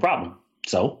a bit of a problem.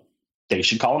 So they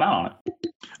should call him out on it.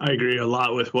 I agree a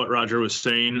lot with what Roger was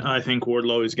saying. I think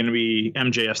Wardlow is going to be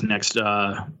MJF's next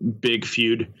big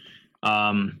feud.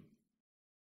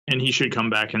 And he should come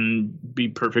back and be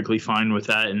perfectly fine with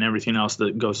that and everything else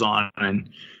that goes on and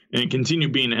continue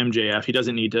being MJF. He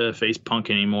doesn't need to face Punk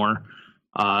anymore.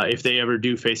 If they ever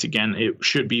do face again, it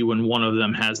should be when one of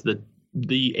them has the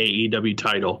AEW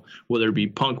title, whether it be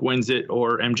Punk wins it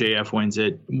or MJF wins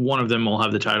it. One of them will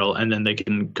have the title, and then they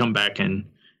can come back and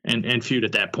feud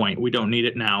at that point. We don't need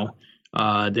it now.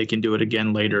 They can do it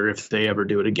again later if they ever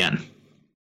do it again.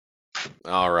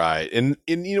 All right. And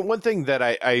one thing that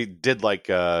I did like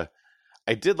a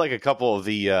couple of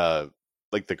the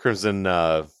like the Crimson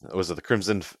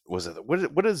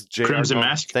what is JR Crimson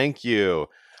Mask? Thank you.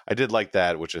 I did like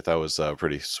that, which I thought was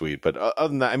pretty sweet. But other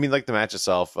than that, I mean, like the match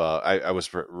itself, I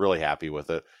was really happy with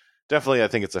it. Definitely, I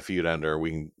think it's a feud ender.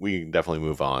 We can definitely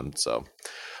move on. So,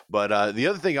 but the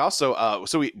other thing also,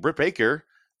 Britt Baker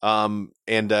and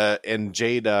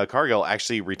Jade Cargill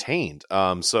actually retained.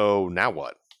 So now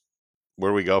what? Where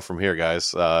do we go from here,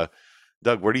 guys?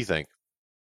 Doug, where do you think?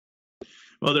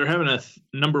 Well, they're having a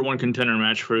number 1 contender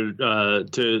match for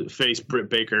to face Britt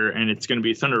Baker, and it's going to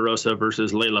be Thunder Rosa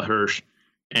versus Layla Hirsch.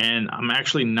 And I'm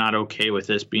actually not okay with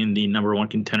this being the number 1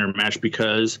 contender match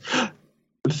because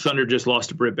Thunder just lost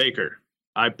to Britt Baker.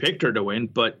 I picked her to win,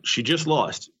 but she just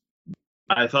lost.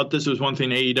 I thought this was one thing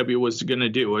AEW was going to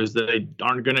do, is that they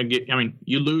aren't going to get. I mean,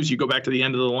 you lose, you go back to the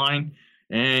end of the line.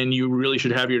 And you really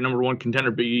should have your number 1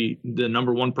 contender be the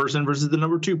number 1 person versus the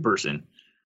number 2 person.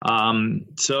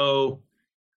 So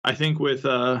I think with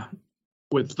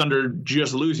Thunder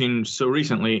just losing so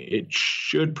recently, it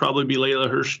should probably be Layla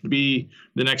Hirsch to be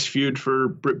the next feud for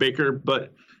Britt Baker,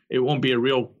 but it won't be a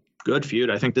real good feud.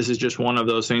 I think this is just one of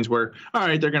those things where, all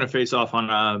right, they're going to face off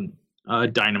on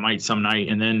Dynamite some night,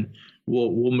 and then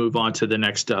we'll move on to the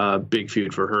next big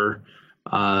feud for her.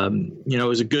 It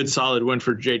was a good solid win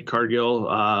for Jade Cargill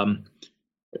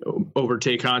over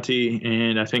Tay Conti,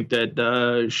 and I think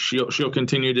that she'll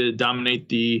continue to dominate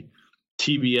the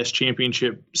TBS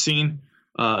championship scene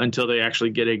until they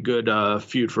actually get a good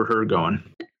feud for her going.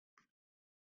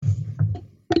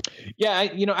 Yeah,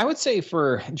 I would say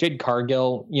for Jade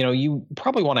Cargill, you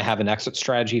probably want to have an exit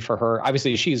strategy for her.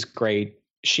 Obviously, she's great.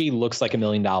 She looks like $1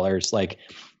 million. Like,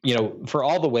 for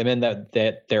all the women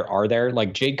that there are there,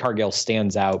 like Jade Cargill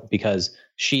stands out because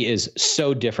she is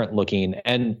so different looking.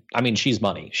 And I mean, she's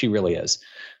money. She really is.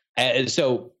 And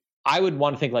so I would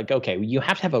want to think like, okay, you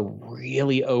have to have a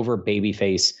really over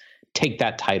babyface take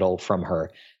that title from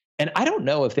her. And I don't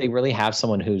know if they really have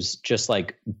someone who's just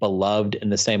like beloved in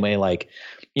the same way, like,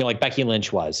 like Becky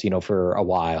Lynch was, for a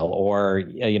while, or,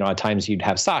 at times you'd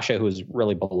have Sasha, who was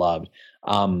really beloved.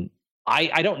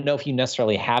 I don't know if you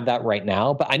necessarily have that right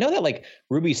now, but I know that like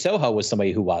Ruby Soho was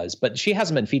somebody who was, but she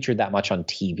hasn't been featured that much on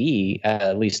TV,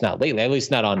 at least not lately, at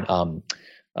least not on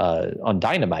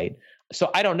Dynamite. So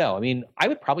I don't know. I mean, I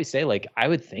would probably say like, I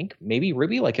would think maybe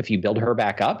Ruby, like if you build her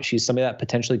back up, she's somebody that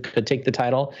potentially could take the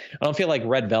title. I don't feel like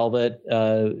Red Velvet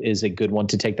is a good one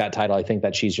to take that title. I think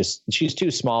that she's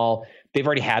too small. They've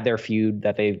already had their feud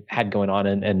that they've had going on,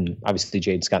 and obviously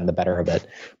Jade's gotten the better of it.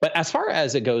 But as far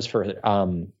as it goes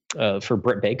for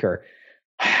Britt Baker,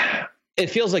 it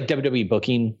feels like WWE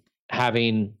booking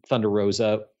having Thunder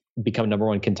Rosa become number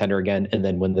 1 contender again and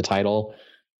then win the title.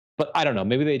 But I don't know.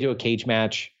 Maybe they do a cage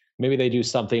match. Maybe they do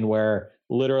something where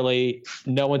literally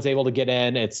no one's able to get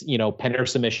in. It's, pin or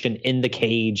submission in the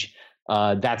cage.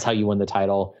 That's how you win the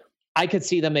title. I could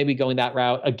see them maybe going that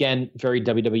route. Again, very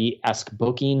WWE-esque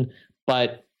booking,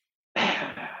 but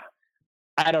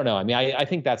I don't know. I mean, I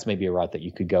think that's maybe a route that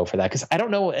you could go for that, because I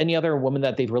don't know any other woman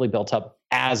that they've really built up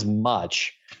as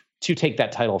much to take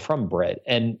that title from Britt,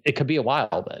 and it could be a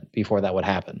while then before that would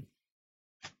happen.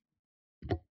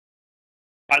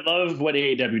 I love what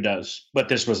AEW does, but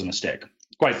this was a mistake.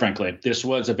 Quite frankly, this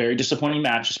was a very disappointing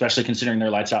match, especially considering their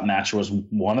lights out match was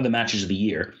one of the matches of the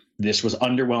year. This was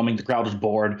underwhelming. The crowd was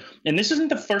bored. And this isn't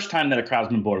the first time that a crowd's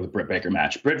been bored with a Britt Baker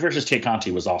match. Britt versus Tay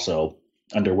Conti was also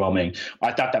underwhelming.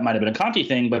 I thought that might have been a Conti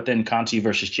thing, but then Conti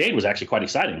versus Jade was actually quite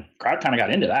exciting. Crowd kind of got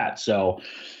into that. So,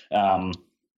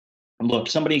 look,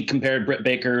 somebody compared Britt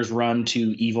Baker's run to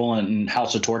Evil and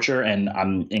House of Torture, and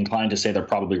I'm inclined to say they're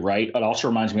probably right. It also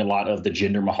reminds me a lot of the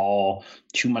Jinder Mahal,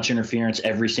 too much interference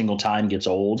every single time gets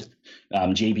old.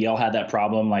 JBL had that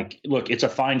problem. Like, look, it's a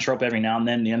fine trope every now and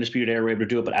then. The Undisputed Era were able to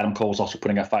do it, but Adam Cole was also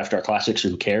putting out 5-star classics, so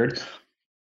who cared?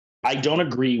 I don't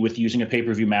agree with using a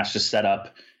pay-per-view match to set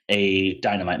up a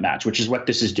Dynamite match, which is what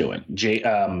this is doing.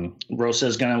 Rosa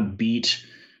is going to beat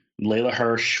Layla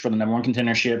Hirsch for the number one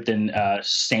contendership. Then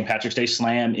St. Patrick's Day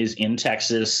Slam is in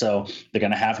Texas, so they're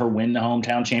going to have her win the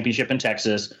hometown championship in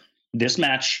Texas. This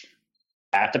match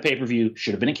at the pay-per-view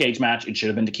should have been a cage match. It should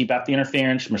have been to keep out the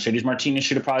interference. Mercedes Martinez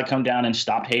should have probably come down and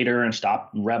stopped Hayter and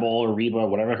stopped Rebel or Reba or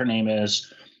whatever her name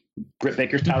is. Britt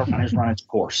Baker's title run has run its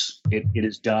course. It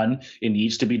is done. It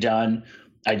needs to be done.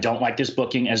 I don't like this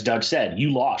booking. As Doug said,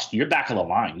 you lost. You're back of the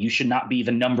line. You should not be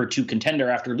the number 2 contender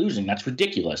after losing. That's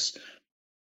ridiculous.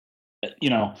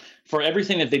 You know, for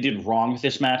everything that they did wrong with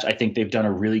this match, I think they've done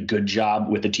a really good job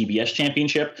with the TBS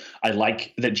championship. I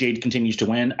like that Jade continues to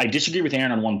win. I disagree with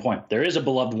Aaron on one point. There is a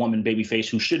beloved woman babyface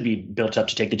who should be built up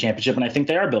to take the championship, and I think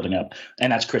they are building up,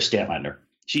 and that's Chris Statlander.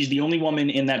 She's the only woman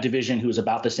in that division who is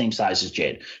about the same size as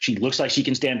Jade. She looks like she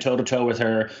can stand toe-to-toe with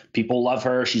her. People love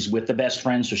her. She's with the best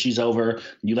friend, so she's over.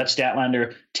 You let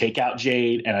Statlander take out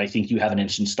Jade, and I think you have an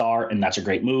instant star, and that's a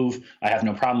great move. I have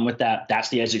no problem with that. That's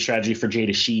the exit strategy for Jade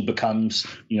as she becomes,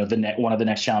 you know, one of the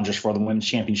next challengers for the women's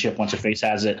championship once a face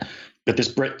has it. But this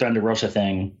Britt Thunder Rosa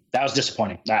thing, that was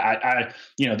disappointing.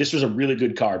 This was a really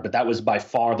good card, but that was by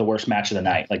far the worst match of the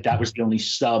night. Like, that was the only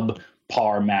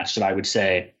subpar match that I would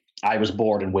say I was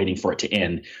bored and waiting for it to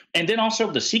end. And then also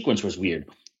the sequence was weird.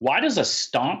 Why does a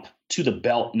stomp to the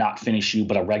belt not finish you,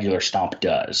 but a regular stomp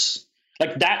does?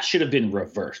 Like, that should have been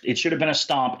reversed. It should have been a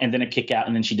stomp and then a kick out,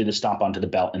 and then she did a stomp onto the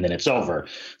belt, and then it's over.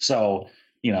 So,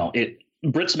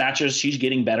 Britt's matches, she's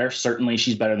getting better. Certainly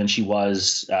she's better than she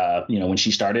was, when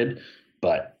she started.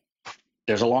 But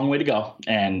there's a long way to go.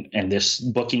 And this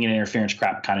booking and interference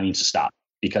crap kind of needs to stop,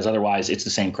 because otherwise it's the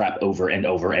same crap over and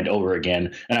over and over again.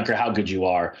 And I don't care how good you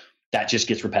are, that just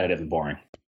gets repetitive and boring.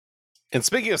 And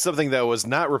speaking of something that was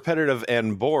not repetitive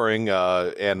and boring,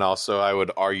 and also I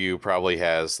would argue probably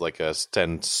has like a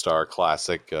 10-star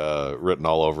classic written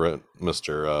all over it,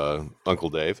 Mr. Uncle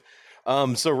Dave.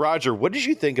 So, Roger, what did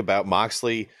you think about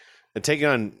Moxley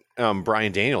taking on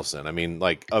Bryan Danielson? I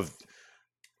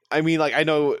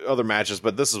know other matches,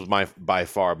 but this is by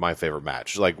far my favorite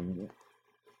match. Like,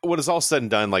 when it's all said and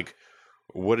done, like,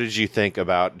 what did you think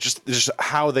about just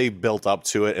how they built up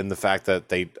to it and the fact that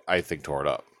they, I think, tore it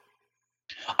up?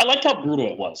 I liked how brutal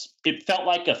it was. It felt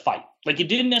like a fight. Like, it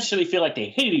didn't necessarily feel like they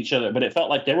hated each other, but it felt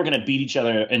like they were going to beat each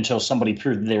other until somebody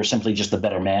proved they were simply just the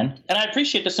better man. And I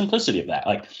appreciate the simplicity of that.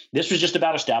 Like, this was just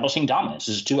about establishing dominance.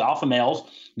 This is 2 alpha males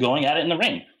going at it in the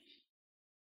ring.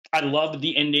 I loved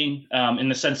the ending in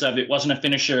the sense of it wasn't a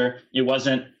finisher. It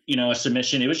wasn't, a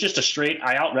submission. It was just a straight,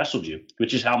 I out-wrestled you,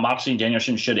 which is how Moxley and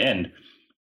Danielson should end.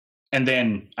 And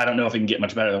then I don't know if it can get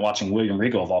much better than watching William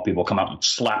Regal, of all people, come out and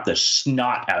slap the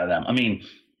snot out of them. I mean,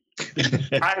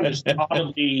 I was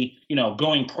probably,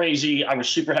 going crazy. I was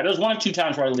super happy. There was 1 or 2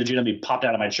 times where I legitimately popped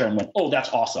out of my chair and went, oh, that's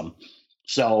awesome.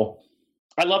 So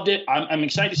I loved it. I'm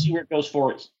excited to see where it goes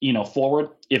forward.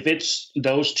 If it's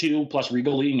those 2 plus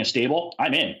Regal leading a stable,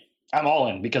 I'm in. I'm all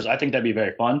in, because I think that'd be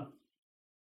very fun.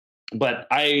 But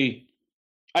I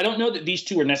don't know that these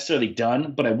 2 are necessarily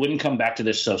done, but I wouldn't come back to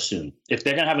this so soon. If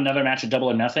they're going to have another match at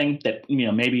Double or Nothing that,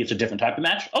 maybe it's a different type of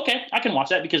match, okay, I can watch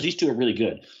that, because these 2 are really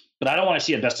good. But I don't want to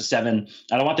see a best of 7.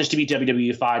 I don't want this to be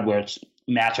WWE-fied where it's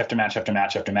match after match after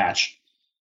match after match.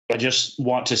 I just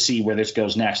want to see where this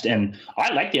goes next. And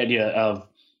I like the idea of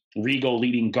Regal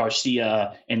leading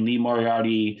Garcia and Lee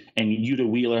Moriarty and Yuta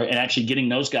Wheeler and actually getting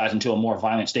those guys into a more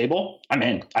violent stable. I'm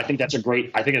in. I think that's a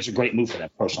great move for them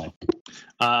personally.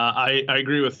 I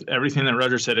agree with everything that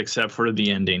Roger said except for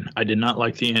the ending. I did not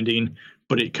like the ending,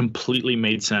 but it completely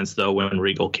made sense though when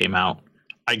Regal came out.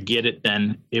 I get it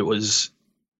then. It was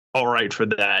all right for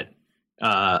that.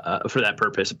 for that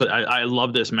purpose. But I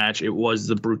love this match. It was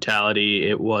the brutality.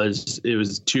 It was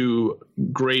two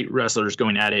great wrestlers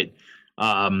going at it.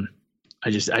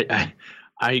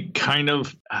 I kind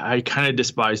of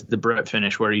despise the Brett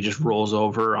finish where he just rolls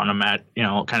over on a mat,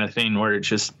 kind of thing where it's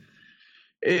just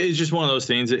one of those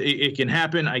things. It can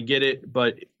happen. I get it.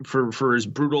 But for as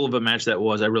brutal of a match that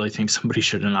was, I really think somebody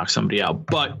should have knocked somebody out.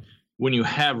 But when you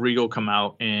have Regal come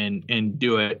out and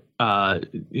do it,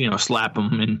 slap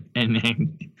him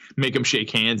and make him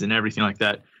shake hands and everything like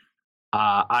that,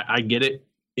 I get it.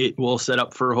 It will set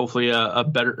up for hopefully a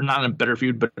better, not a better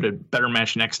feud, but a better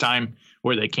match next time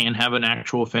where they can have an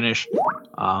actual finish.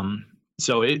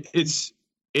 So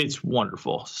it's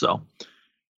wonderful. So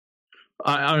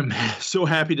I'm so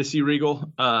happy to see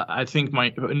Regal. I think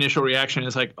my initial reaction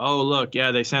is like, oh, look,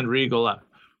 yeah, they sent Regal out.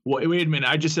 Wait a minute,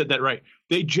 I just said that right.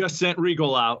 They just sent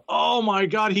Regal out. Oh my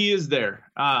God, he is there.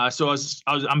 So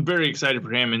I'm very excited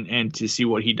for him and to see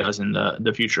what he does in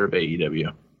the future of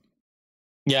AEW.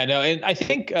 Yeah, no, and I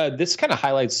think this kind of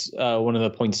highlights one of the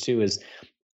points too is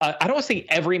I don't want to say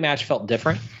every match felt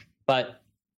different, but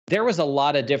there was a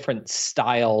lot of different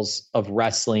styles of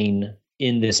wrestling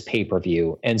in this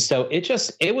pay-per-view. And so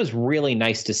it was really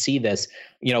nice to see this,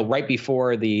 right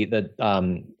before the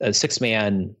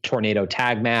 6-man tornado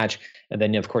tag match. And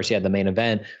then of course you had the main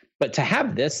event, but to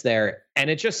have this there and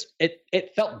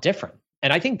it felt different.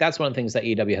 And I think that's one of the things that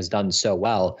AEW has done so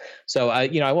well. So, I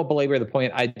won't belabor the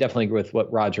point. I definitely agree with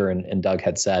what Roger and Doug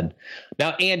had said.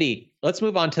 Now, Andy, let's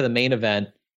move on to the main event.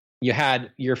 You had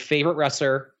your favorite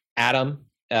wrestler, Adam,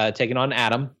 taking on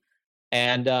Adam.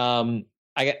 And I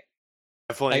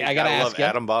love you.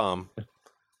 Adam Bomb.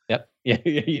 Yep.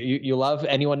 You love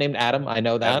anyone named Adam. I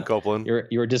know that. Adam Copeland.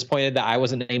 You were disappointed that I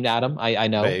wasn't named Adam. I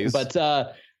know. Maze. But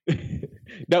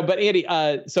no, but Andy,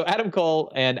 so Adam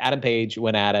Cole and Adam Page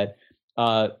went at it.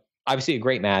 Obviously a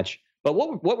great match, but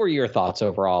what were your thoughts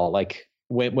overall? Like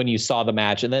when you saw the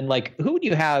match, and then like, who would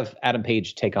you have Adam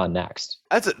Page take on next?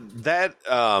 That's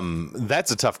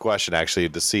a tough question actually,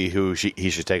 to see who he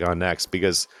should take on next,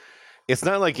 because it's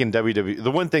not like in WWE.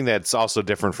 The one thing that's also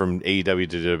different from AEW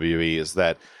to WWE is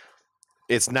that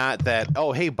it's not that,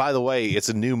 oh, hey, by the way, it's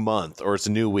a new month or it's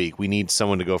a new week, we need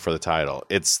someone to go for the title.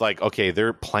 It's like, okay,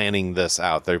 they're planning this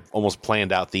out. They've almost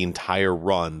planned out the entire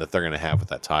run that they're going to have with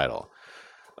that title.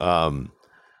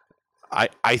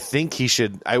 I think he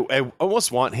should. I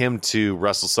almost want him to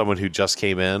wrestle someone who just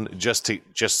came in, just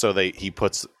so he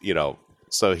puts,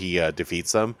 so he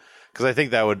defeats them, because I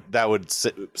think that would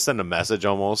send a message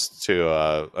almost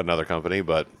to another company.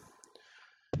 But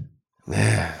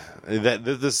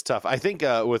this is tough. I think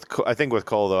with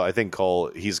Cole though, I think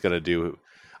Cole he's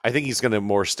gonna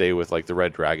more stay with like the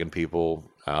Red Dragon people,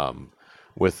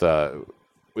 with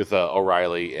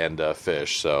O'Reilly and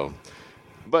Fish. So.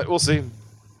 But we'll see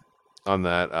on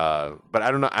that. But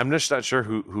I don't know. I'm just not sure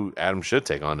who Adam should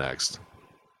take on next.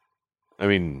 I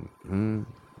mean,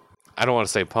 I don't want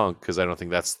to say Punk because I don't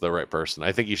think that's the right person.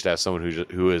 I think you should have someone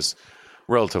who is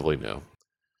relatively new.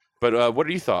 But what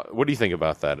do you think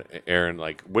about that, Aaron?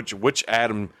 Like, which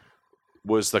Adam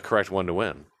was the correct one to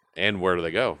win, and where do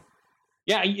they go?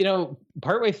 Yeah,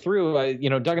 partway through,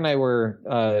 Doug and I were.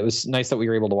 It was nice that we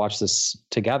were able to watch this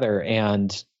together,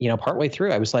 and partway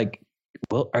through, I was like,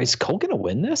 well, is Cole going to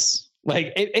win this?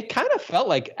 Like, it kind of felt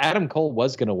like Adam Cole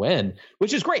was going to win,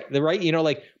 which is great, right?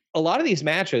 Like a lot of these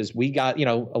matches we got,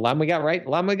 a lot of them we got right, a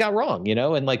lot of them we got wrong,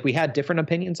 and like we had different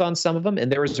opinions on some of them,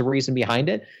 and there was a reason behind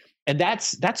it. And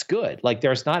that's good. Like,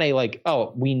 there's not a like,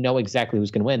 oh, we know exactly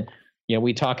who's going to win.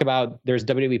 We talk about there's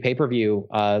WWE pay-per-view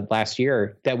last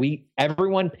year that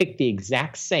everyone picked the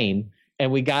exact same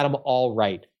and we got them all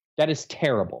right. That is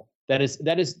terrible. That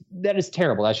is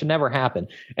terrible. That should never happen.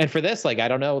 And for this, like, I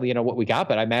don't know, what we got,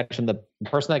 but I imagine the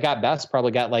person that got best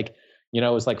probably got like, it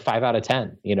was like 5 out of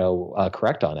 10,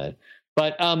 correct on it.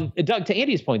 But Doug, to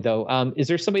Andy's point though, is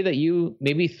there somebody that you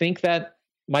maybe think that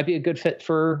might be a good fit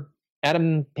for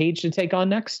Adam Page to take on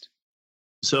next?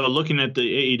 So looking at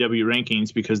the AEW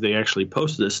rankings, because they actually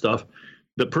post this stuff,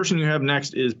 the person you have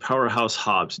next is Powerhouse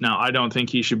Hobbs. Now, I don't think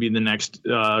he should be the next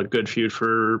good feud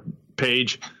for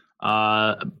Page.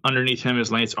 Underneath him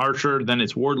is Lance Archer, then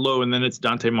it's Wardlow, and then it's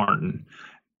Dante Martin.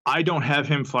 I don't have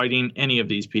him fighting any of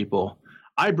these people.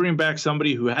 I bring back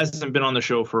somebody who hasn't been on the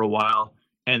show for a while,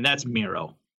 and that's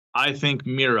Miro. I think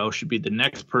Miro should be the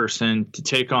next person to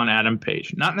take on Adam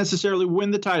Page. Not necessarily win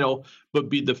the title, but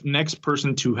be the next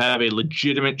person to have a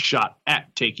legitimate shot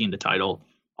at taking the title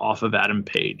off of Adam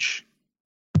Page.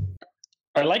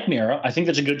 I like Miro. I think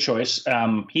that's a good choice.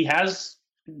 He has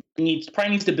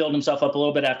probably needs to build himself up a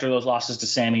little bit after those losses to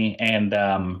Sammy and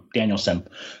Danielson.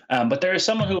 But there is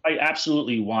someone who I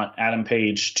absolutely want Adam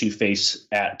Page to face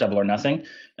at Double or Nothing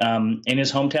in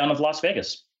his hometown of Las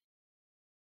Vegas.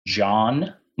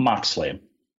 Jon Moxley.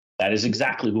 That is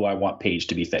exactly who I want Page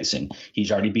to be facing.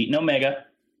 He's already beaten Omega.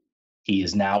 He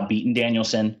has now beaten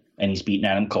Danielson, and he's beaten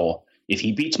Adam Cole. If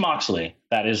he beats Moxley,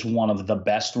 that is one of the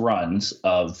best runs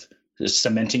of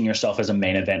cementing yourself as a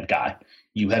main event guy.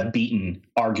 You have beaten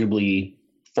arguably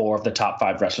 4 of the top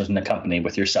 5 wrestlers in the company,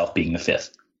 with yourself being the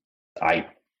 5th. I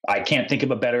can't think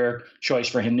of a better choice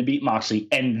for him to beat Moxley,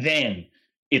 and then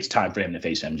it's time for him to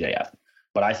face MJF.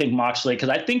 But I think Moxley, because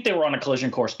I think they were on a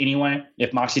collision course anyway.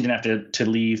 If Moxley didn't have to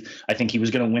leave, I think he was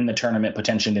going to win the tournament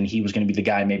potentially. Then he was going to be the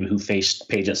guy maybe who faced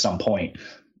Page at some point.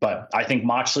 But I think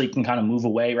Moxley can kind of move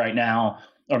away right now.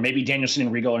 Or maybe Danielson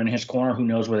and Regal are in his corner. Who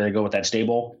knows where they go with that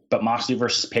stable. But Moxley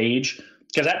versus Page,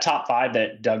 because that top 5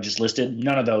 that Doug just listed,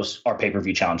 none of those are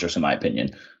pay-per-view challengers in my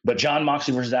opinion. But Jon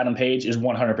Moxley versus Adam Page is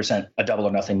 100% a Double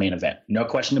or Nothing main event. No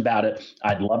question about it.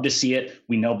 I'd love to see it.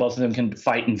 We know both of them can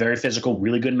fight in very physical,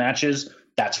 really good matches.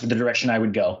 That's the direction I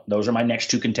would go. Those are my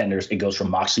next 2 contenders. It goes from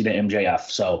Moxley to MJF.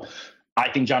 So I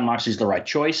think Jon Moxley's the right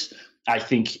choice. I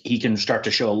think he can start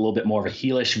to show a little bit more of a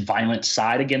heelish, violent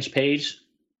side against Page.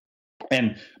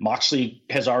 And Moxley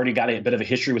has already got a bit of a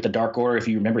history with the Dark Order. If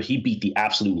you remember, he beat the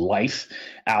absolute life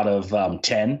out of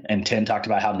 10. And 10 talked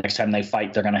about how the next time they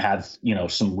fight, they're going to have,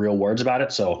 some real words about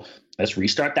it. So let's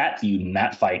restart that feud and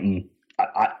that fight. And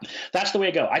that's the way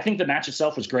to go. I think the match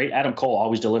itself was great. Adam Cole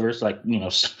always delivers.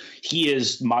 He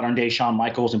is modern day Shawn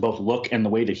Michaels in both look and the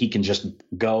way that he can just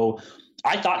go.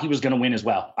 I thought he was going to win as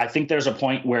well. I think there's a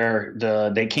point where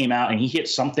they came out and he hit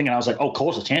something and I was like, oh,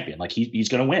 Cole's a champion. Like he's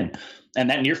going to win. And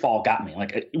that near fall got me.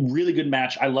 Like a really good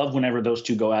match. I love whenever those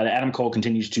two go at it. Adam Cole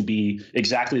continues to be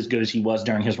exactly as good as he was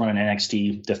during his run in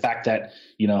NXT. The fact that,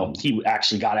 he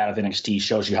actually got out of NXT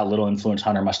shows you how little influence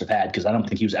Hunter must have had, because I don't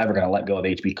think he was ever going to let go of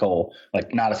HB Cole.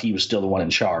 Like not if he was still the one in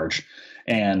charge.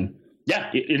 And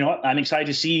yeah, you know what? I'm excited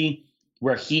to see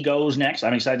where he goes next.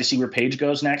 I'm excited to see where Page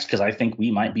goes next, because I think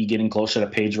we might be getting closer to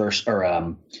Page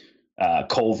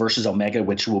Cole versus Omega,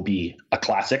 which will be a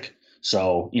classic.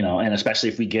 So, and especially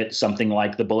if we get something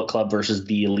like the Bullet Club versus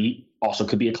the Elite, also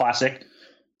could be a classic.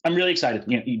 I'm really excited.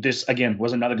 This, again,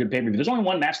 was another good pay-per-view. There's only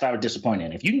one match that I was disappointed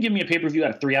in. If you can give me a pay-per-view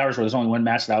out of 3 hours where there's only one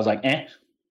match that I was like,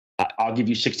 I'll give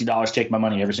you $60, take my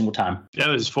money every single time. Yeah,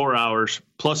 it was 4 hours.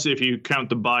 Plus, if you count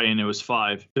the buy-in, it was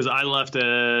 5. Because I left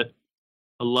at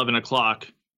 11 o'clock.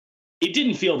 It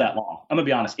didn't feel that long. I'm going to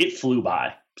be honest. It flew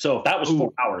by. So if that was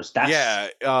 4 hours, that's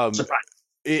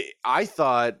surprising. I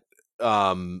thought,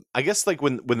 I guess like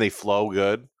when they flow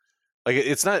good, like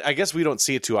it's not, I guess we don't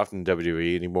see it too often in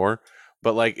WWE anymore,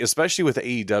 but like, especially with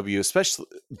AEW, especially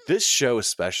this show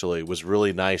especially was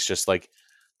really nice. Just like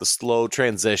the slow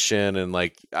transition and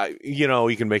like,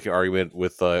 you can make an argument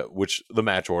with the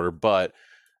match order, but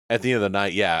at the end of the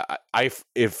night, yeah,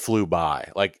 it flew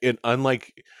by. Like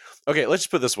unlike, okay, let's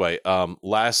just put it this way.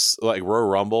 Last like Royal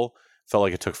Rumble felt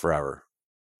like it took forever.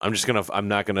 I'm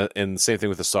not gonna, and same thing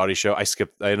with the Saudi show. I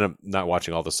ended up not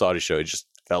watching all the Saudi show. It just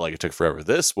felt like it took forever.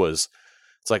 It's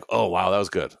like, oh wow, that was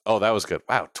good. Oh, that was good.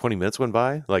 Wow, 20 minutes went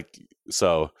by. Like,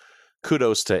 so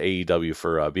kudos to AEW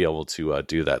for being able to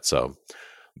do that. So,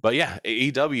 but yeah,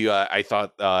 AEW I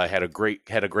thought had a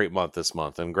great month this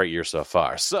month and great year so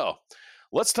far. So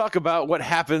let's talk about what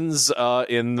happens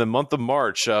in the month of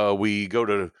March.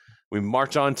 We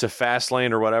march on to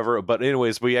Fastlane or whatever. But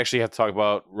anyways, we actually have to talk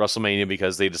about WrestleMania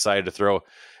because they decided to throw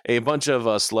a bunch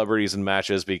of celebrities in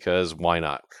matches because why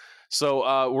not?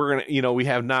 So we're going to, we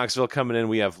have Knoxville coming in.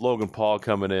 We have Logan Paul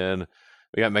coming in.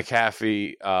 We got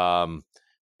McAfee.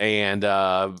 And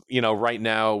right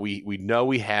now we know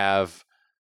we have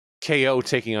KO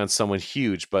taking on someone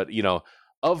huge. But,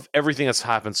 of everything that's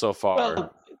happened so far.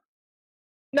 Well,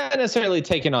 not necessarily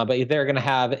taken on, but they're going to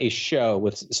have a show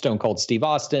with Stone Cold Steve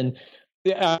Austin.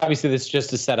 Obviously, this is just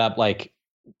to set up like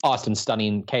Austin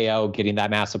stunning KO, getting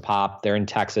that massive pop. They're in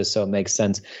Texas, so it makes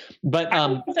sense. But I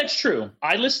don't know if that's true.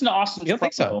 I listened to Austin's you don't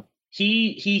think so?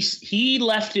 He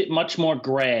left it much more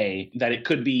gray that it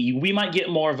could be. We might get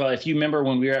more of a. If you remember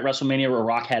when we were at WrestleMania, where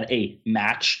Rock had a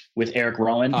match with Eric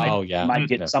Rowan, might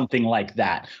get something like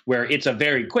that, where it's a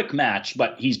very quick match.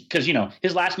 But because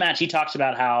his last match, he talks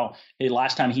about how the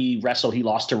last time he wrestled, he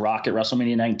lost to Rock at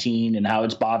WrestleMania 19, and how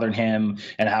it's bothering him,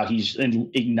 and how he's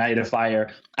ignited a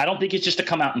fire. I don't think it's just to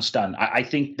come out and stun. I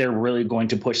think they're really going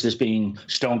to push this being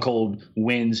Stone Cold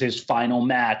wins his final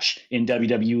match in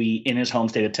WWE in his home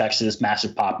state of Texas,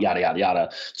 massive pop, yada, yada, yada.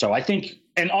 So I think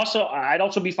And also, I'd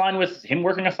also be fine with him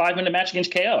working a 5-minute match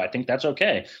against KO. I think that's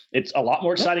okay. It's a lot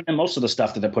more exciting than most of the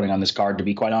stuff that they're putting on this card, to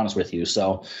be quite honest with you.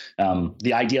 So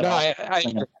the idea of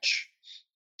a match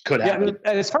could happen.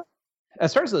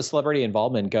 As far as the celebrity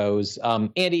involvement goes,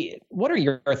 Andy, what are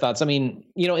your thoughts? I mean,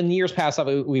 in the years past,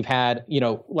 we've had,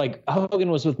 like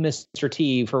Hogan was with Mr.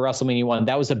 T for WrestleMania 1.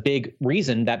 That was a big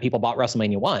reason that people bought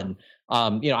WrestleMania 1.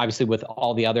 Obviously with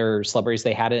all the other celebrities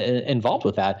they had involved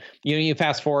with that. You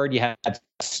fast forward, you had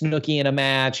Snooki in a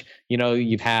match.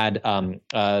 You've had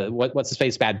what's his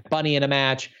face, Bad Bunny in a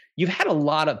match. You've had a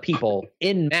lot of people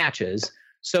in matches.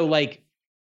 So, like,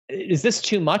 is this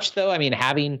too much though? I mean,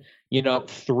 having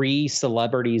 3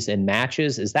 celebrities in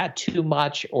matches, is that too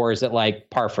much, or is it like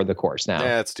par for the course now?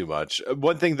 Yeah, it's too much.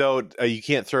 One thing though, you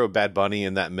can't throw Bad Bunny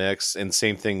in that mix, and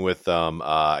same thing with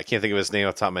I can't think of his name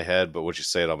off the top of my head, but once you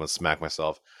say it, I'm gonna smack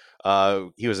myself.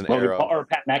 He was an Arrow, or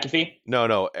Pat McAfee.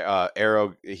 No,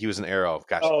 Arrow. He was an Arrow.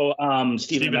 Gotcha. Oh,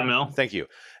 Stephen Amell. Thank you.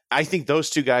 I think those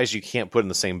two guys you can't put in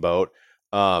the same boat.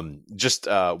 Just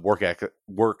work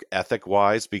ethic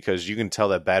wise, because you can tell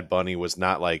that Bad Bunny was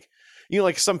not like,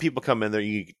 like some people come in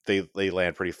there, they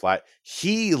land pretty flat.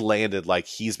 He landed like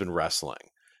he's been wrestling,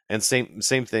 and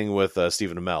same thing with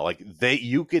Stephen Amell. Like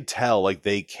you could tell like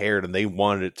they cared and they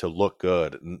wanted it to look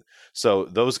good, and so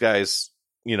those guys,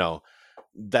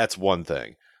 that's one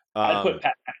thing. I put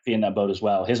Pat McAfee in that boat as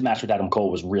well. His match with Adam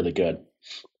Cole was really good.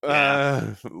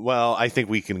 Well, I think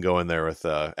we can go in there with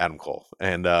Adam Cole,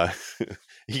 and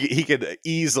he could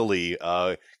easily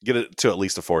get it to at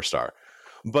least a 4-star.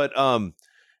 But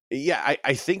yeah,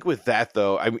 I think with that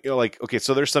though, okay,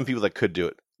 so there's some people that could do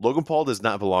it. Logan Paul does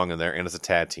not belong in there, and it's a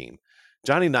tag team.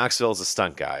 Johnny Knoxville is a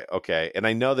stunt guy, okay, and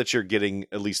I know that you're getting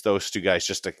at least those 2 guys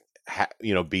just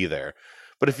to be there.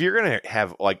 But if you're going to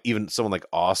have like even someone like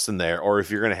Austin there, or if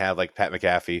you're going to have like Pat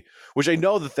McAfee, which I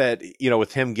know that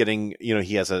with him getting,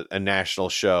 he has a national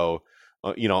show,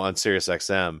 on Sirius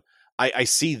XM, I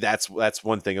see that's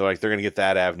one thing. Like they're going to get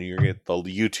that avenue. You're going to get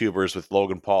the YouTubers with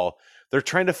Logan Paul. They were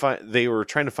trying to find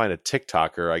a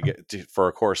TikToker, for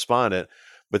a correspondent,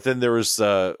 but then there was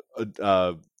a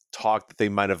talk that they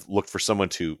might have looked for someone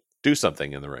to do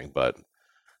something in the ring, but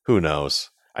who knows?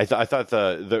 I thought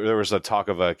there was a talk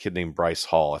of a kid named Bryce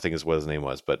Hall, I think is what his name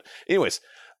was. But anyways,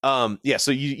 yeah.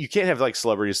 So you can't have like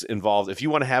celebrities involved. If you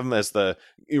want to have them as the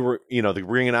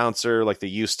ring announcer, like they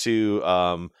used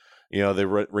to, they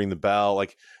ring the bell,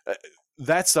 like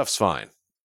that stuff's fine.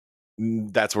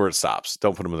 That's where it stops.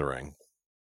 Don't put them in the ring.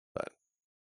 But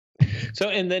so,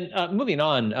 and then moving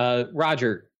on,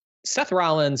 Roger, Seth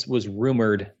Rollins was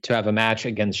rumored to have a match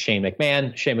against Shane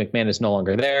McMahon. Shane McMahon is no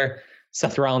longer there.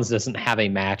 Seth Rollins doesn't have a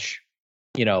match,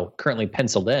 currently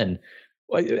penciled in.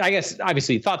 I guess,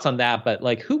 obviously, thoughts on that, but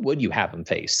like, who would you have him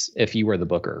face if you were the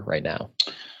booker right now?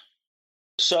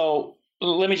 So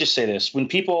let me just say this. When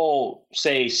people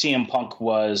say CM Punk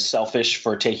was selfish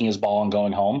for taking his ball and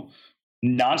going home,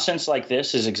 nonsense like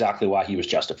this is exactly why he was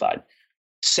justified.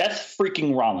 Seth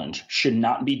freaking Rollins should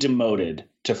not be demoted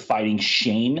to fighting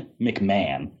Shane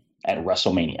McMahon at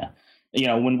WrestleMania.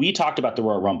 When we talked about the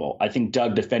Royal Rumble, I think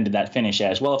Doug defended that finish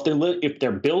as, well, if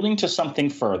they're building to something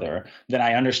further, then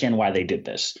I understand why they did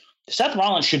this. Seth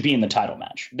Rollins should be in the title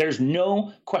match. There's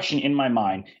no question in my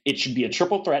mind. It should be a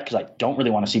triple threat, because I don't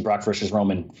really want to see Brock versus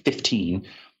Roman 15.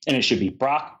 And it should be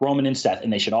Brock, Roman, and Seth,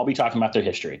 and they should all be talking about their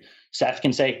history. Seth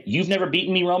can say, "You've never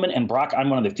beaten me, Roman," and Brock, "I'm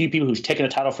one of the few people who's taken a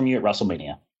title from you at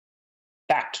WrestleMania."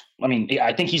 Fact. I mean,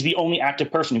 I think he's the only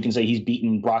active person who can say he's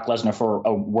beaten Brock Lesnar for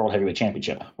a World Heavyweight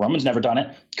Championship. Roman's never done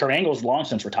it. Kurt Angle's long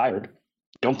since retired.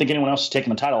 Don't think anyone else has taken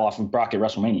the title off of Brock at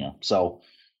WrestleMania. So,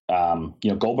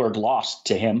 Goldberg lost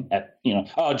to him at,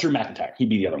 Drew McIntyre. He'd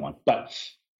be the other one. But,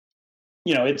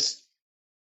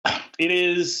 it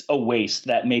is a waste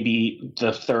that maybe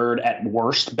the third at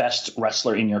worst best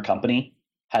wrestler in your company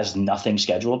has nothing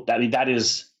scheduled. That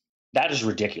is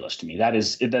ridiculous to me.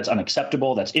 That's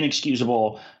unacceptable. That's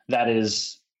inexcusable. That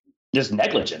is just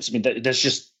negligence. I mean,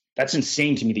 that's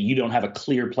insane to me that you don't have a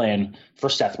clear plan for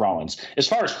Seth Rollins. As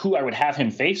far as who I would have him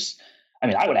face, I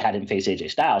mean, I would have had him face AJ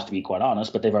Styles, to be quite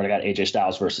honest, but they've already got AJ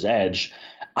Styles versus Edge.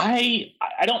 I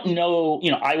don't know.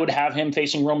 I would have him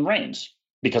facing Roman Reigns,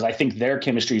 because I think their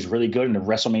chemistry is really good, and a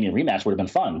WrestleMania rematch would have been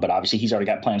fun. But obviously, he's already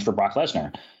got plans for Brock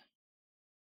Lesnar.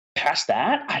 Past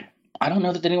that, I don't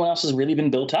know that anyone else has really been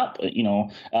built up.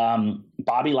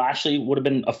 Bobby Lashley would have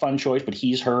been a fun choice, but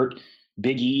he's hurt.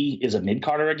 Big E is a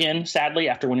mid-carder again, sadly,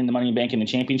 after winning the Money in the Bank in the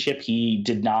championship. He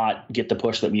did not get the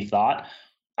push that we thought.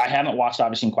 I haven't watched,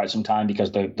 obviously, in quite some time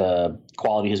because the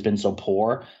quality has been so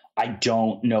poor. I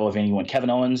don't know of anyone. Kevin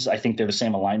Owens, I think they're the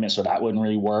same alignment, so that wouldn't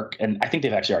really work. And I think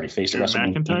they've actually already faced Drew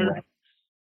McIntyre?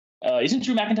 Isn't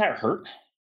Drew McIntyre hurt?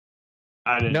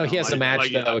 I didn't No, know. he has a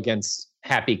match like, though against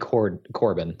Happy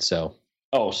Corbin. So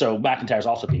Oh, so McIntyre's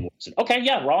also being listed. Okay,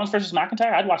 yeah, Rollins versus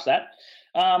McIntyre. I'd watch that.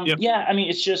 Yep. Yeah, I mean,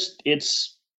 it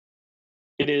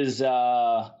is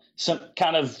some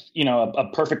kind of a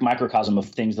perfect microcosm of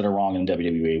things that are wrong in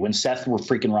WWE. When Seth were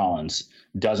freaking Rollins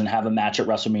doesn't have a match at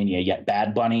WrestleMania yet,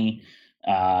 Bad Bunny,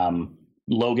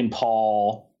 Logan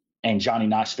Paul, and Johnny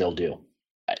Knoxville do.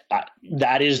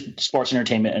 That is sports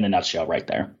entertainment in a nutshell, right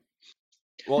there.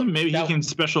 Well, maybe he can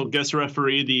special guest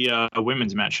referee the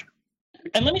women's match.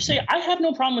 And let me say, I have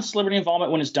no problem with celebrity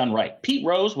involvement when it's done right. Pete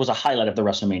Rose was a highlight of the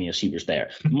WrestleMania. He was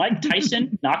there. Mike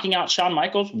Tyson knocking out Shawn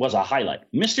Michaels was a highlight.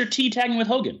 Mr. T tagging with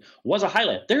Hogan was a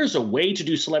highlight. There is a way to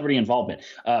do celebrity involvement.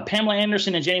 Pamela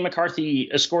Anderson and Jenny McCarthy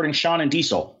escorting Shawn and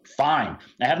Diesel, fine.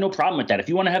 I have no problem with that. If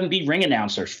you want to have them be ring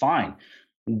announcers, fine.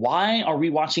 Why are we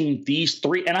watching these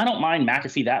three? And I don't mind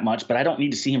McAfee that much, but I don't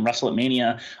need to see him wrestle at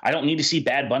Mania. I don't need to see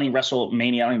Bad Bunny wrestle at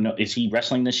Mania. I don't even know. Is he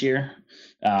wrestling this year?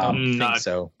 I think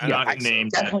so. Not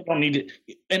named. Definitely don't need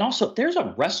to. And also, there's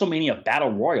a WrestleMania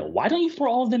Battle Royal. Why don't you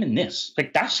throw all of them in this?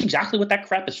 Like, that's exactly what that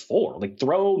crap is for. Like,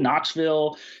 throw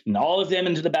Knoxville and all of them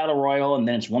into the Battle Royal, and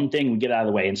then it's one thing we get out of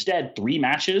the way. Instead, 3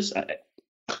 matches.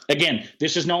 Again,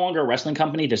 this is no longer a wrestling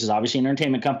company. This is obviously an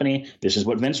entertainment company. This is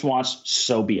what Vince wants.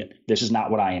 So be it. This is not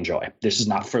what I enjoy. This is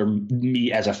not for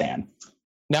me as a fan.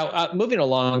 Now, moving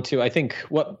along to, I think,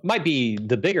 what might be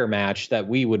the bigger match that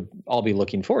we would all be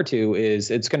looking forward to is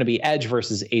it's going to be Edge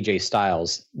versus AJ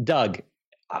Styles. Doug,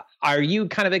 are you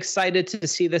kind of excited to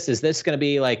see this? Is this going to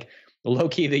be like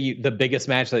low-key the biggest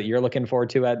match that you're looking forward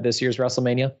to at this year's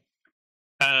WrestleMania?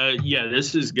 Yeah,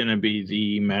 this is going to be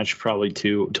the match probably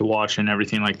to watch and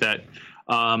everything like that.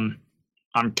 I'm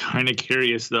kind of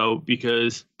curious, though,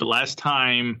 because the last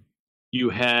time you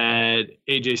had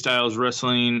AJ Styles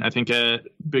wrestling, I think at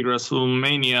Big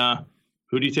WrestleMania,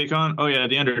 who do you take on? Oh, yeah,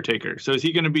 The Undertaker. So is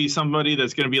he going to be somebody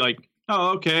that's going to be like, oh,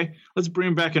 okay, let's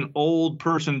bring back an old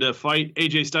person to fight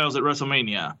AJ Styles at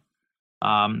WrestleMania?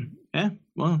 Yeah,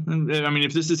 well, I mean,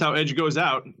 if this is how Edge goes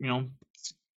out,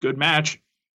 good match.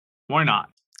 Why not?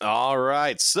 All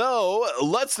right, so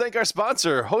let's thank our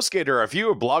sponsor, HostGator. If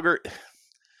you're a blogger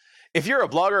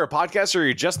or a podcaster, or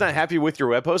you're just not happy with your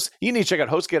web host, you need to check out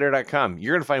HostGator.com.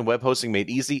 You're going to find web hosting made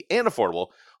easy and affordable.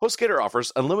 HostGator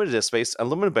offers unlimited disk space,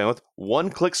 unlimited bandwidth,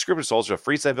 one-click script installs, a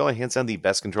free site builder, hands down the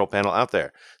best control panel out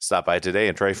there. Stop by today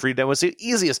and try a free demo. It's the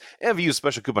easiest. And if you use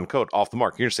special coupon code off the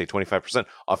mark, you're going to save 25%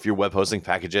 off your web hosting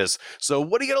packages. So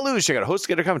what are you going to lose? Check out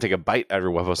HostGator.com and take a bite out of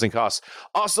your web hosting costs.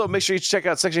 Also, make sure you check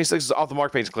out Section 86's off the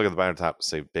mark page. Click on the banner on top.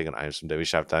 Save big on items from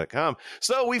wshop.com.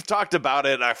 So we've talked about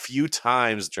it a few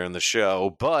times during the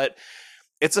show, but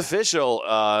it's official.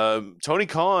 Tony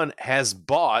Khan has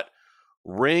bought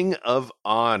Ring of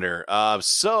Honor.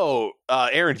 So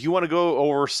Aaron, do you want to go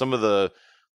over some of the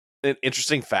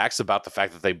interesting facts about the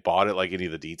fact that they bought it, like any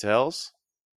of the details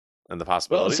and the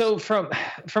possibilities? Well, so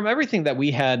from everything that we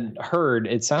had heard,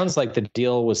 it sounds like the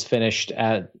deal was finished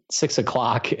at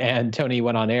 6:00 and Tony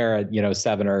went on air at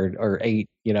 7 or 8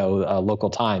 local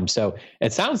time. So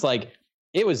it sounds like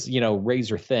it was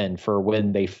razor thin for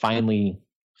when they finally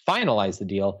finalized the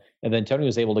deal, and then Tony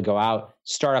was able to go out,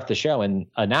 start off the show, and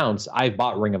announce, "I've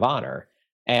bought Ring of Honor."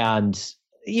 And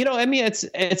I mean,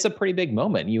 it's a pretty big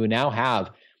moment. You now have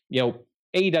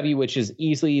AEW, which is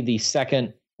easily the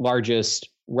second largest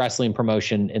wrestling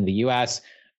promotion in the U.S.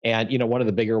 and one of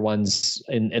the bigger ones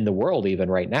in the world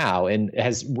even right now, and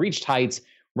has reached heights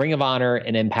Ring of Honor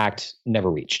and Impact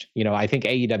never reached. I think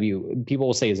AEW, people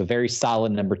will say, is a very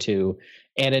solid number 2,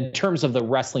 and in terms of the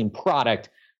wrestling product,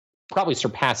 probably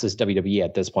surpasses WWE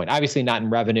at this point. Obviously not in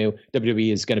revenue.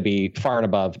 WWE is going to be far and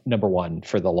above number 1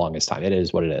 for the longest time. It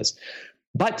is what it is.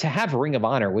 But to have Ring of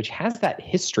Honor, which has that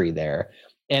history there,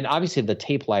 and obviously the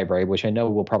tape library, which I know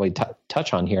we'll probably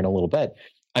touch on here in a little bit,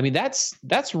 I mean, that's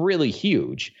really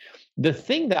huge. The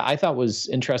thing that I thought was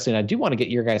interesting, I do want to get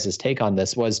your guys' take on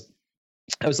this, was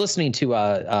I was listening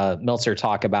to Meltzer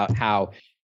talk about how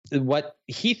what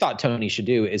he thought Tony should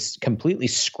do is completely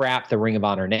scrap the Ring of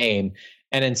Honor name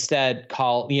and instead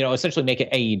call, essentially make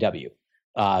it AEW.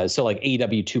 So like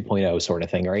AEW 2.0 sort of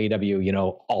thing, or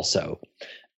AEW, also.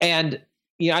 And,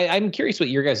 I'm curious what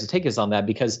your guys' take is on that,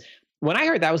 because when I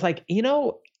heard that, I was like,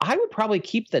 I would probably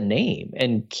keep the name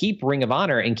and keep Ring of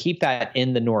Honor and keep that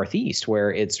in the Northeast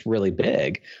where it's really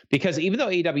big, because even though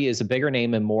AEW is a bigger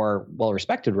name and more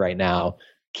well-respected right now,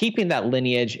 keeping that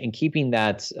lineage and keeping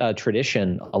that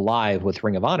tradition alive with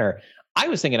Ring of Honor, I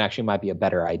was thinking actually might be a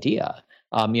better idea.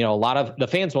 A lot of the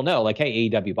fans will know, like, hey,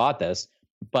 AEW bought this.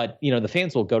 but the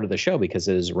fans will go to the show because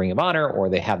it is Ring of Honor, or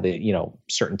they have the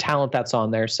certain talent that's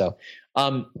on there. So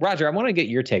Roger, I want to get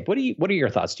your take. What are your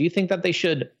thoughts? Do you think that they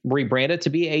should rebrand it to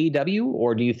be AEW,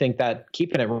 or do you think that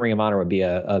keeping it Ring of Honor would be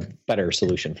a better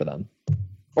solution for them,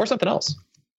 or something else?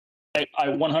 I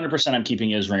 100% I'm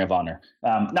keeping it as Ring of Honor.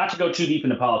 Not to go too deep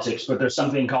into politics, but there's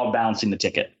something called balancing the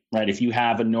ticket, right? If you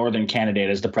have a northern candidate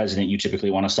as the president, you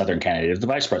typically want a southern candidate as the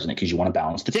vice president because you want to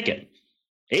balance the ticket.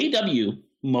 AEW,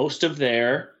 most of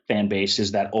their fan base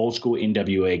is that old school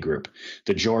NWA group,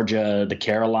 the Georgia, the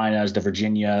Carolinas, the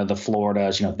Virginia, the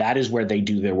Floridas. That is where they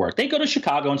do their work. They go to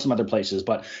Chicago and some other places,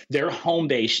 but their home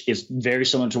base is very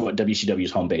similar to what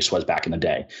WCW's home base was back in the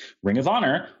day. Ring of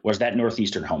Honor was that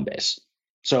northeastern home base.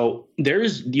 So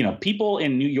there's, people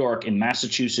in New York and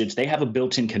Massachusetts, they have a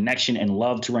built-in connection and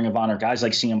love to Ring of Honor. Guys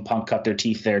like CM Punk cut their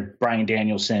teeth there, Bryan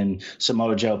Danielson,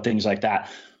 Samoa Joe, things like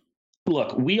that.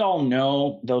 Look, we all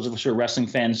know, those of us who are wrestling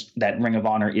fans, that Ring of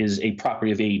Honor is a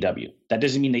property of AEW. That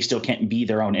doesn't mean they still can't be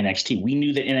their own NXT. We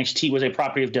knew that NXT was a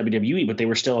property of WWE, but they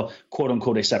were still, quote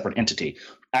unquote, a separate entity.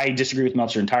 I disagree with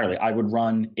Meltzer entirely. I would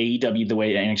run AEW the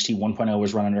way NXT 1.0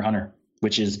 was run under Hunter,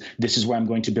 which is, this is where I'm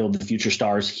going to build the future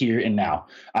stars here and now.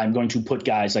 I'm going to put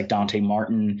guys like Dante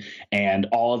Martin and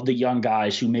all of the young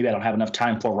guys who maybe I don't have enough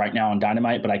time for right now on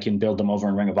Dynamite, but I can build them over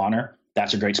in Ring of Honor.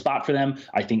 That's a great spot for them.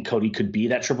 I think Cody could be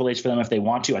that Triple H for them if they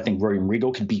want to. I think William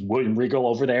Regal could be William Regal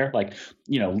over there. Like,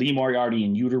 Lee Moriarty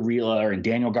and Yuta Rila and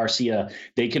Daniel Garcia,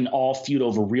 they can all feud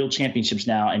over real championships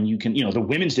now. And you can, the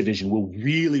women's division will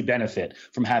really benefit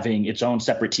from having its own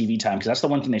separate TV time, because that's the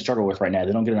one thing they struggle with right now.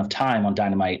 They don't get enough time on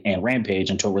Dynamite and Rampage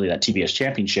until really that TBS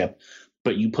championship.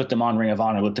 But you put them on Ring of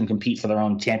Honor, let them compete for their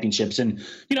own championships. And,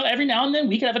 every now and then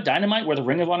we could have a Dynamite where the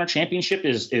Ring of Honor championship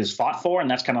is fought for,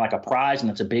 and that's kind of like a prize, and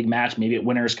it's a big match. Maybe at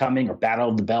Winter is Coming or Battle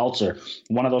of the Belts or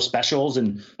one of those specials,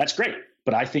 and that's great.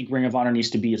 But I think Ring of Honor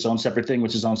needs to be its own separate thing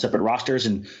with its own separate rosters.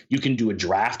 And you can do a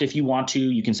draft if you want to.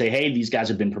 You can say, hey, these guys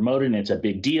have been promoted and it's a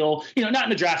big deal. Not in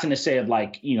the draft in the say of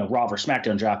like, Raw or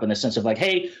SmackDown draft, in the sense of like,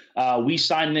 hey, we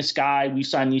signed this guy. We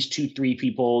signed these 2-3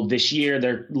 people this year.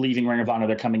 They're leaving Ring of Honor.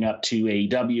 They're coming up to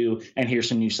AEW. And here's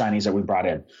some new signings that we brought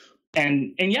in.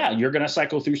 And yeah, you're going to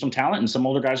cycle through some talent and some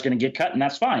older guys are going to get cut, and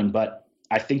that's fine. But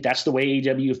I think that's the way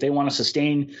AEW, if they want to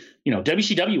sustain,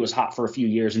 WCW was hot for a few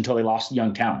years until they lost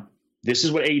young talent. This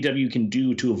is what AEW can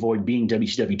do to avoid being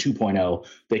WCW 2.0.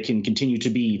 They can continue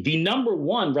to be the number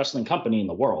one wrestling company in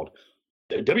the world.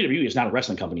 WWE is not a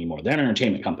wrestling company anymore. They're an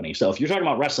entertainment company. So if you're talking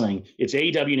about wrestling, it's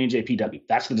AEW and NJPW.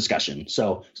 That's the discussion.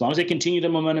 So as long as they continue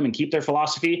their momentum and keep their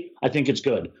philosophy, I think it's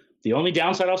good. The only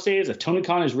downside I'll say is if Tony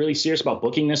Khan is really serious about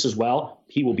booking this as well,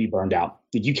 he will be burned out.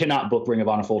 You cannot book Ring of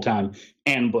Honor full-time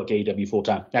and book AEW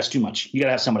full-time. That's too much. You got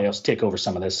to have somebody else take over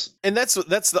some of this. And that's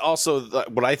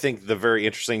what I think the very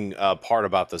interesting part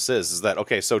about this is that,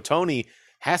 okay, so Tony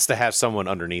has to have someone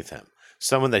underneath him,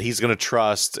 someone that he's going to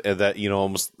trust, that,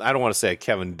 almost, I don't want to say a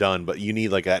Kevin Dunn, but you need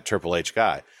like that Triple H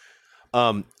guy.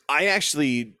 I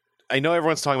know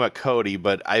everyone's talking about Cody,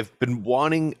 but I've been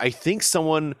wanting,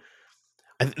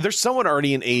 there's someone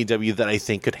already in AEW that I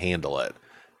think could handle it.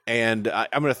 And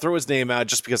I'm going to throw his name out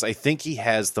just because I think he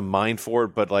has the mind for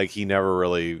it, but like he never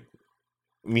really,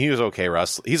 he was okay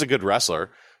he's a good wrestler,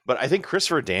 but I think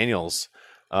Christopher Daniels,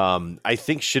 I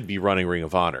think should be running Ring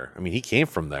of Honor. I mean, he came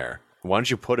from there. Why don't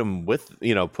you put him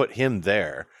put him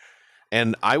there?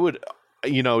 And I would,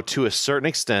 to a certain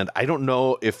extent, I don't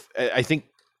know if, I think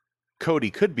Cody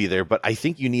could be there, but I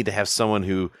think you need to have someone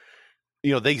who,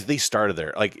 they started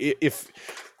there. Like if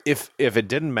it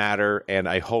didn't matter, and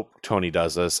I hope Tony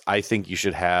does this, I think you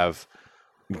should have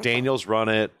Daniels run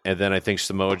it, and then I think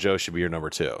Samoa Joe should be your number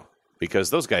 2,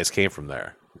 because those guys came from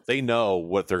there. They know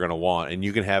what they're going to want, and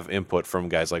you can have input from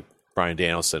guys like Bryan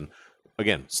Danielson.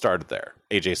 Again, started there.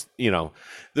 AJ,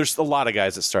 there's a lot of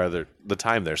guys that started the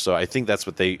time there, so I think that's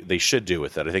what they should do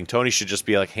with it. I think Tony should just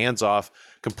be like hands off,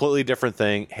 completely different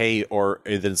thing. Hey, or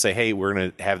then say, hey, we're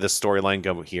going to have this storyline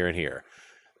go here and here.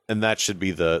 And that should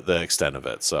be the extent of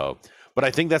it. So, but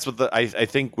I think that's what I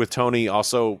think with Tony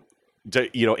also,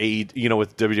 with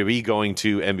WWE going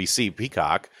to NBC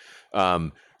Peacock,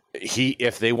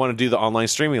 if they want to do the online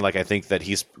streaming, like I think that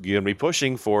he's going to be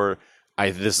pushing for,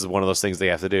 this is one of those things they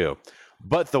have to do.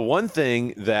 But the one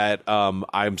thing that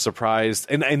I'm surprised,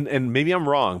 and maybe I'm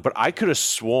wrong, but I could have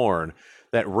sworn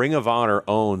that Ring of Honor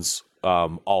owns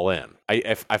All In.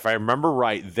 If I remember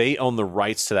right, they own the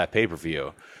rights to that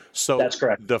pay-per-view. So that's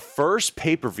correct. The first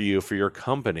pay-per-view for your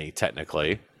company,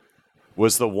 technically,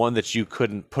 was the one that you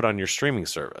couldn't put on your streaming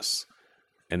service.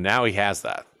 And now he has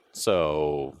that.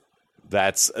 So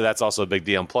that's also a big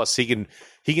deal. And plus, he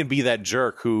can be that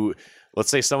jerk who let's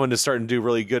say someone is starting to do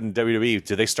really good in WWE.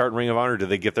 Do they start in Ring of Honor? Do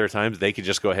they get their times? They could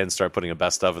just go ahead and start putting a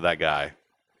best of that guy.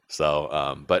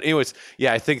 So, but anyways,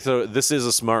 yeah, I think this is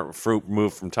a smart fruit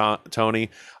move from Tony.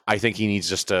 I think he needs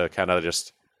just to kind of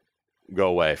just go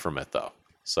away from it, though.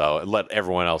 So let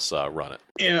everyone else run it.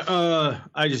 Yeah,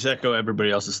 I just echo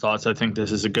everybody else's thoughts. I think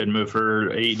this is a good move for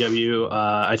AEW.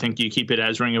 I think you keep it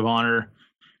as Ring of Honor,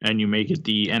 and you make it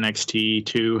the NXT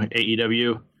to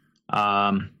AEW.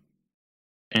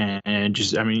 And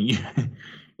just, I mean,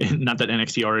 not that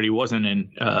NXT already wasn't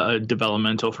in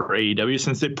developmental for AEW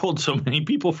since they pulled so many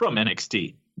people from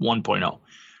NXT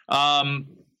 1.0.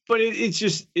 But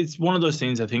it's one of those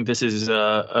things. I think this is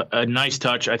a nice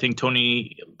touch. I think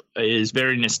Tony is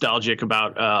very nostalgic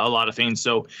about a lot of things.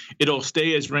 So it'll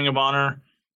stay as Ring of Honor.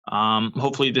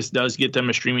 Hopefully this does get them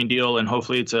a streaming deal, and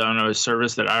hopefully it's on a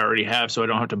service that I already have, so I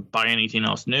don't have to buy anything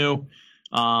else new.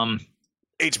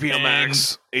 HBO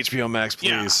Max,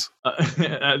 please.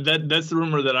 Yeah, that's the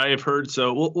rumor that I have heard.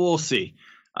 So we'll see.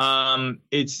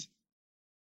 It's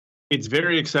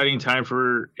very exciting time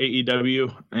for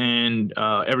AEW and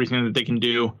everything that they can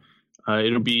do.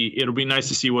 It'll be nice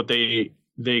to see what they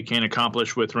can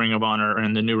accomplish with Ring of Honor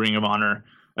and the new Ring of Honor,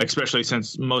 especially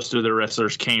since most of the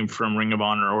wrestlers came from Ring of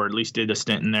Honor or at least did a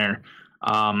stint in there.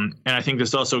 And I think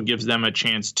this also gives them a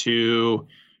chance to.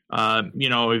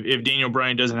 If Daniel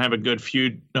Bryan doesn't have a good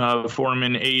feud for him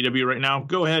in AEW right now,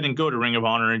 go ahead and go to Ring of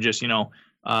Honor and just,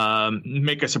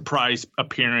 make a surprise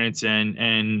appearance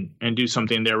and do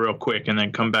something there real quick, and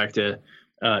then come back to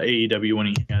AEW when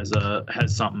he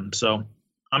has something. So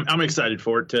I'm excited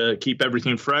for it to keep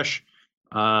everything fresh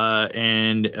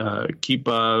and keep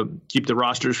the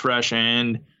rosters fresh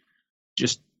and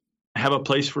just have a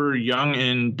place for young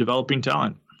and developing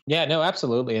talent. Yeah, no,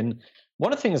 absolutely. And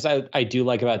one of the things I do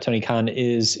like about Tony Khan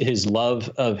is his love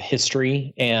of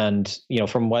history. And,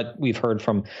 from what we've heard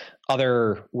from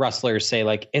other wrestlers say,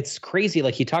 like, it's crazy.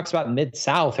 Like, he talks about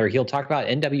Mid-South, or he'll talk about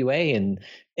NWA. And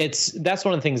that's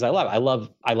one of the things I love.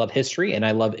 I love history, and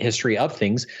I love history of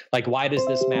things. Like, why does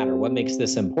this matter? What makes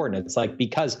this important? It's like,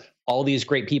 because all these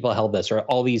great people held this, or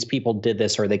all these people did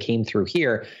this, or they came through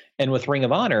here. And with Ring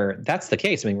of Honor, that's the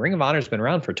case. I mean, Ring of Honor has been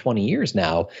around for 20 years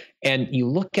now. And you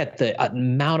look at the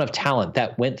amount of talent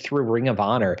that went through Ring of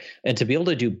Honor, and to be able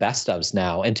to do best ofs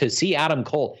now, and to see Adam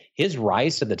Cole, his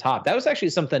rise to the top, that was actually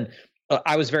something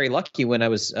I was very lucky when I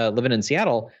was living in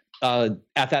Seattle. At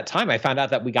that time, I found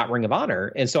out that we got Ring of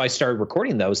Honor. And so I started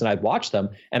recording those, and I'd watch them,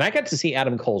 and I got to see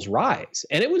Adam Cole's rise.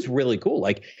 And it was really cool.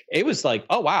 Like, it was like,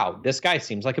 oh, wow, this guy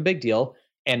seems like a big deal.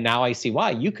 And now I see why.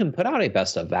 You can put out a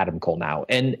best of Adam Cole now.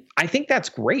 And I think that's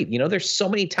great. There's so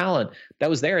many talent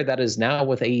that was there that is now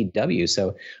with AEW.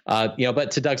 So,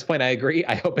 but to Doug's point, I agree.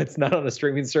 I hope it's not on a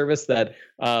streaming service that,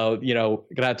 going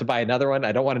to have to buy another one.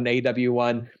 I don't want an AEW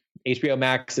one. HBO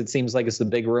Max, it seems like it's the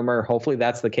big rumor. Hopefully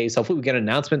that's the case. Hopefully we get an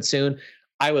announcement soon.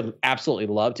 I would absolutely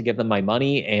love to give them my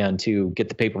money and to get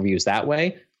the pay-per-views that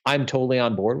way. I'm totally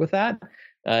on board with that.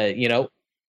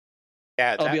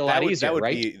 Yeah, it'll be a lot easier,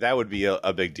 right? That would be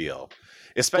a big deal,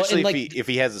 especially if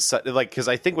he has because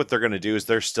I think what they're going to do is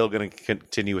they're still going to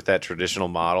continue with that traditional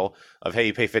model of, hey,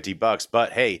 you pay $50,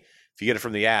 but hey, if you get it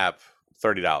from the app,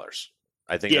 $30.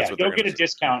 I think that's what you'll get a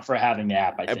discount for having the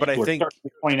app. But I think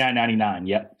 $29.99.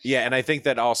 Yep. Yeah, and I think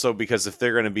that also because if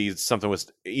they're going to be something with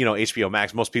HBO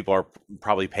Max, most people are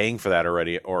probably paying for that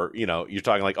already. Or you're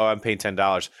talking like, oh, I'm paying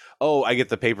 $10. Oh, I get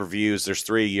the pay-per-views. There's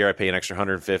 3 a year. I pay an extra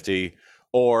 $150.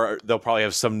 Or they'll probably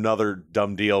have some other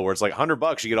dumb deal where it's like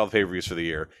 $100 you get all the pay-per-views for the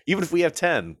year, even if we have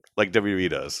 10 like WWE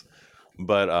does.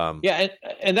 But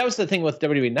and that was the thing with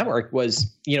WWE Network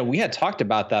was we had talked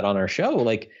about that on our show.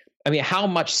 Like, I mean, how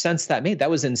much sense that made.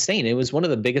 That was insane. It was one of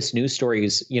the biggest news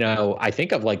stories, I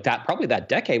think of like that, probably that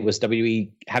decade, was WWE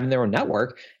having their own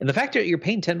network. And the fact that you're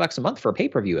paying $10 a month for a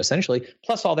pay-per-view, essentially,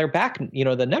 plus all their back,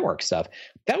 the network stuff,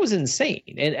 that was insane.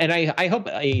 And I hope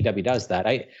AEW does that.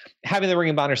 Having the Ring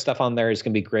of Honor stuff on there is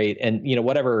going to be great. And,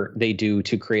 whatever they do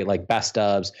to create like best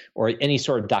ofs or any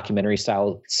sort of documentary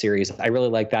style series, I really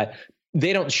like that.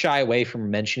 They don't shy away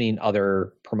from mentioning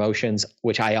other promotions,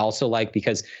 which I also like,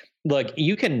 because look,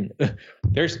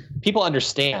 there's people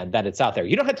understand that it's out there.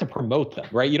 You don't have to promote them,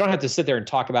 right? You don't have to sit there and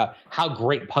talk about how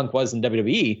great Punk was in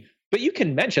WWE, but you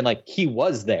can mention like he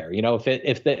was there,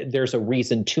 if there's a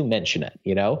reason to mention it,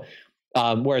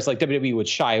 whereas like WWE would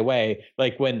shy away.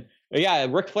 Like when,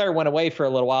 Ric Flair went away for a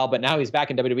little while, but now he's back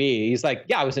in WWE. He's like,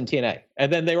 I was in TNA.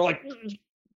 And then they were like,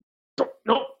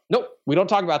 nope, we don't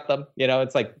talk about them.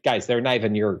 It's like, guys, they're not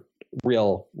even your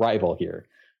real rival here.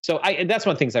 So that's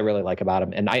one of the things I really like about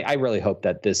him. And I really hope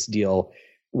that this deal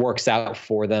works out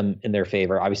for them in their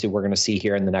favor. Obviously, we're going to see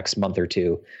here in the next month or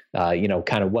two,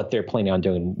 kind of what they're planning on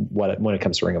doing when it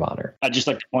comes to Ring of Honor. I'd just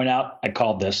like to point out, I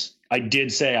called this. I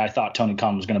did say I thought Tony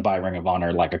Khan was going to buy Ring of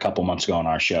Honor like a couple months ago on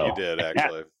our show. You did,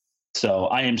 actually. So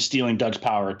I am stealing Doug's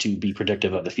power to be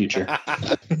predictive of the future.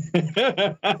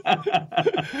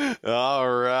 All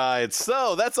right.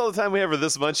 So that's all the time we have for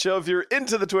this month's show. If you're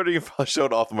into the Twitter, you can follow the show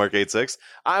at Off the Mark 86.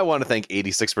 I want to thank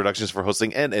 86 Productions for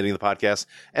hosting and editing the podcast.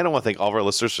 And I want to thank all of our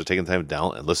listeners for taking the time to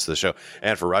download and listen to the show.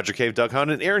 And for Roger Cave, Doug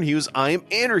Hunt, and Aaron Hughes, I am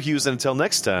Andrew Hughes. And until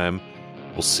next time,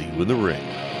 we'll see you in the ring.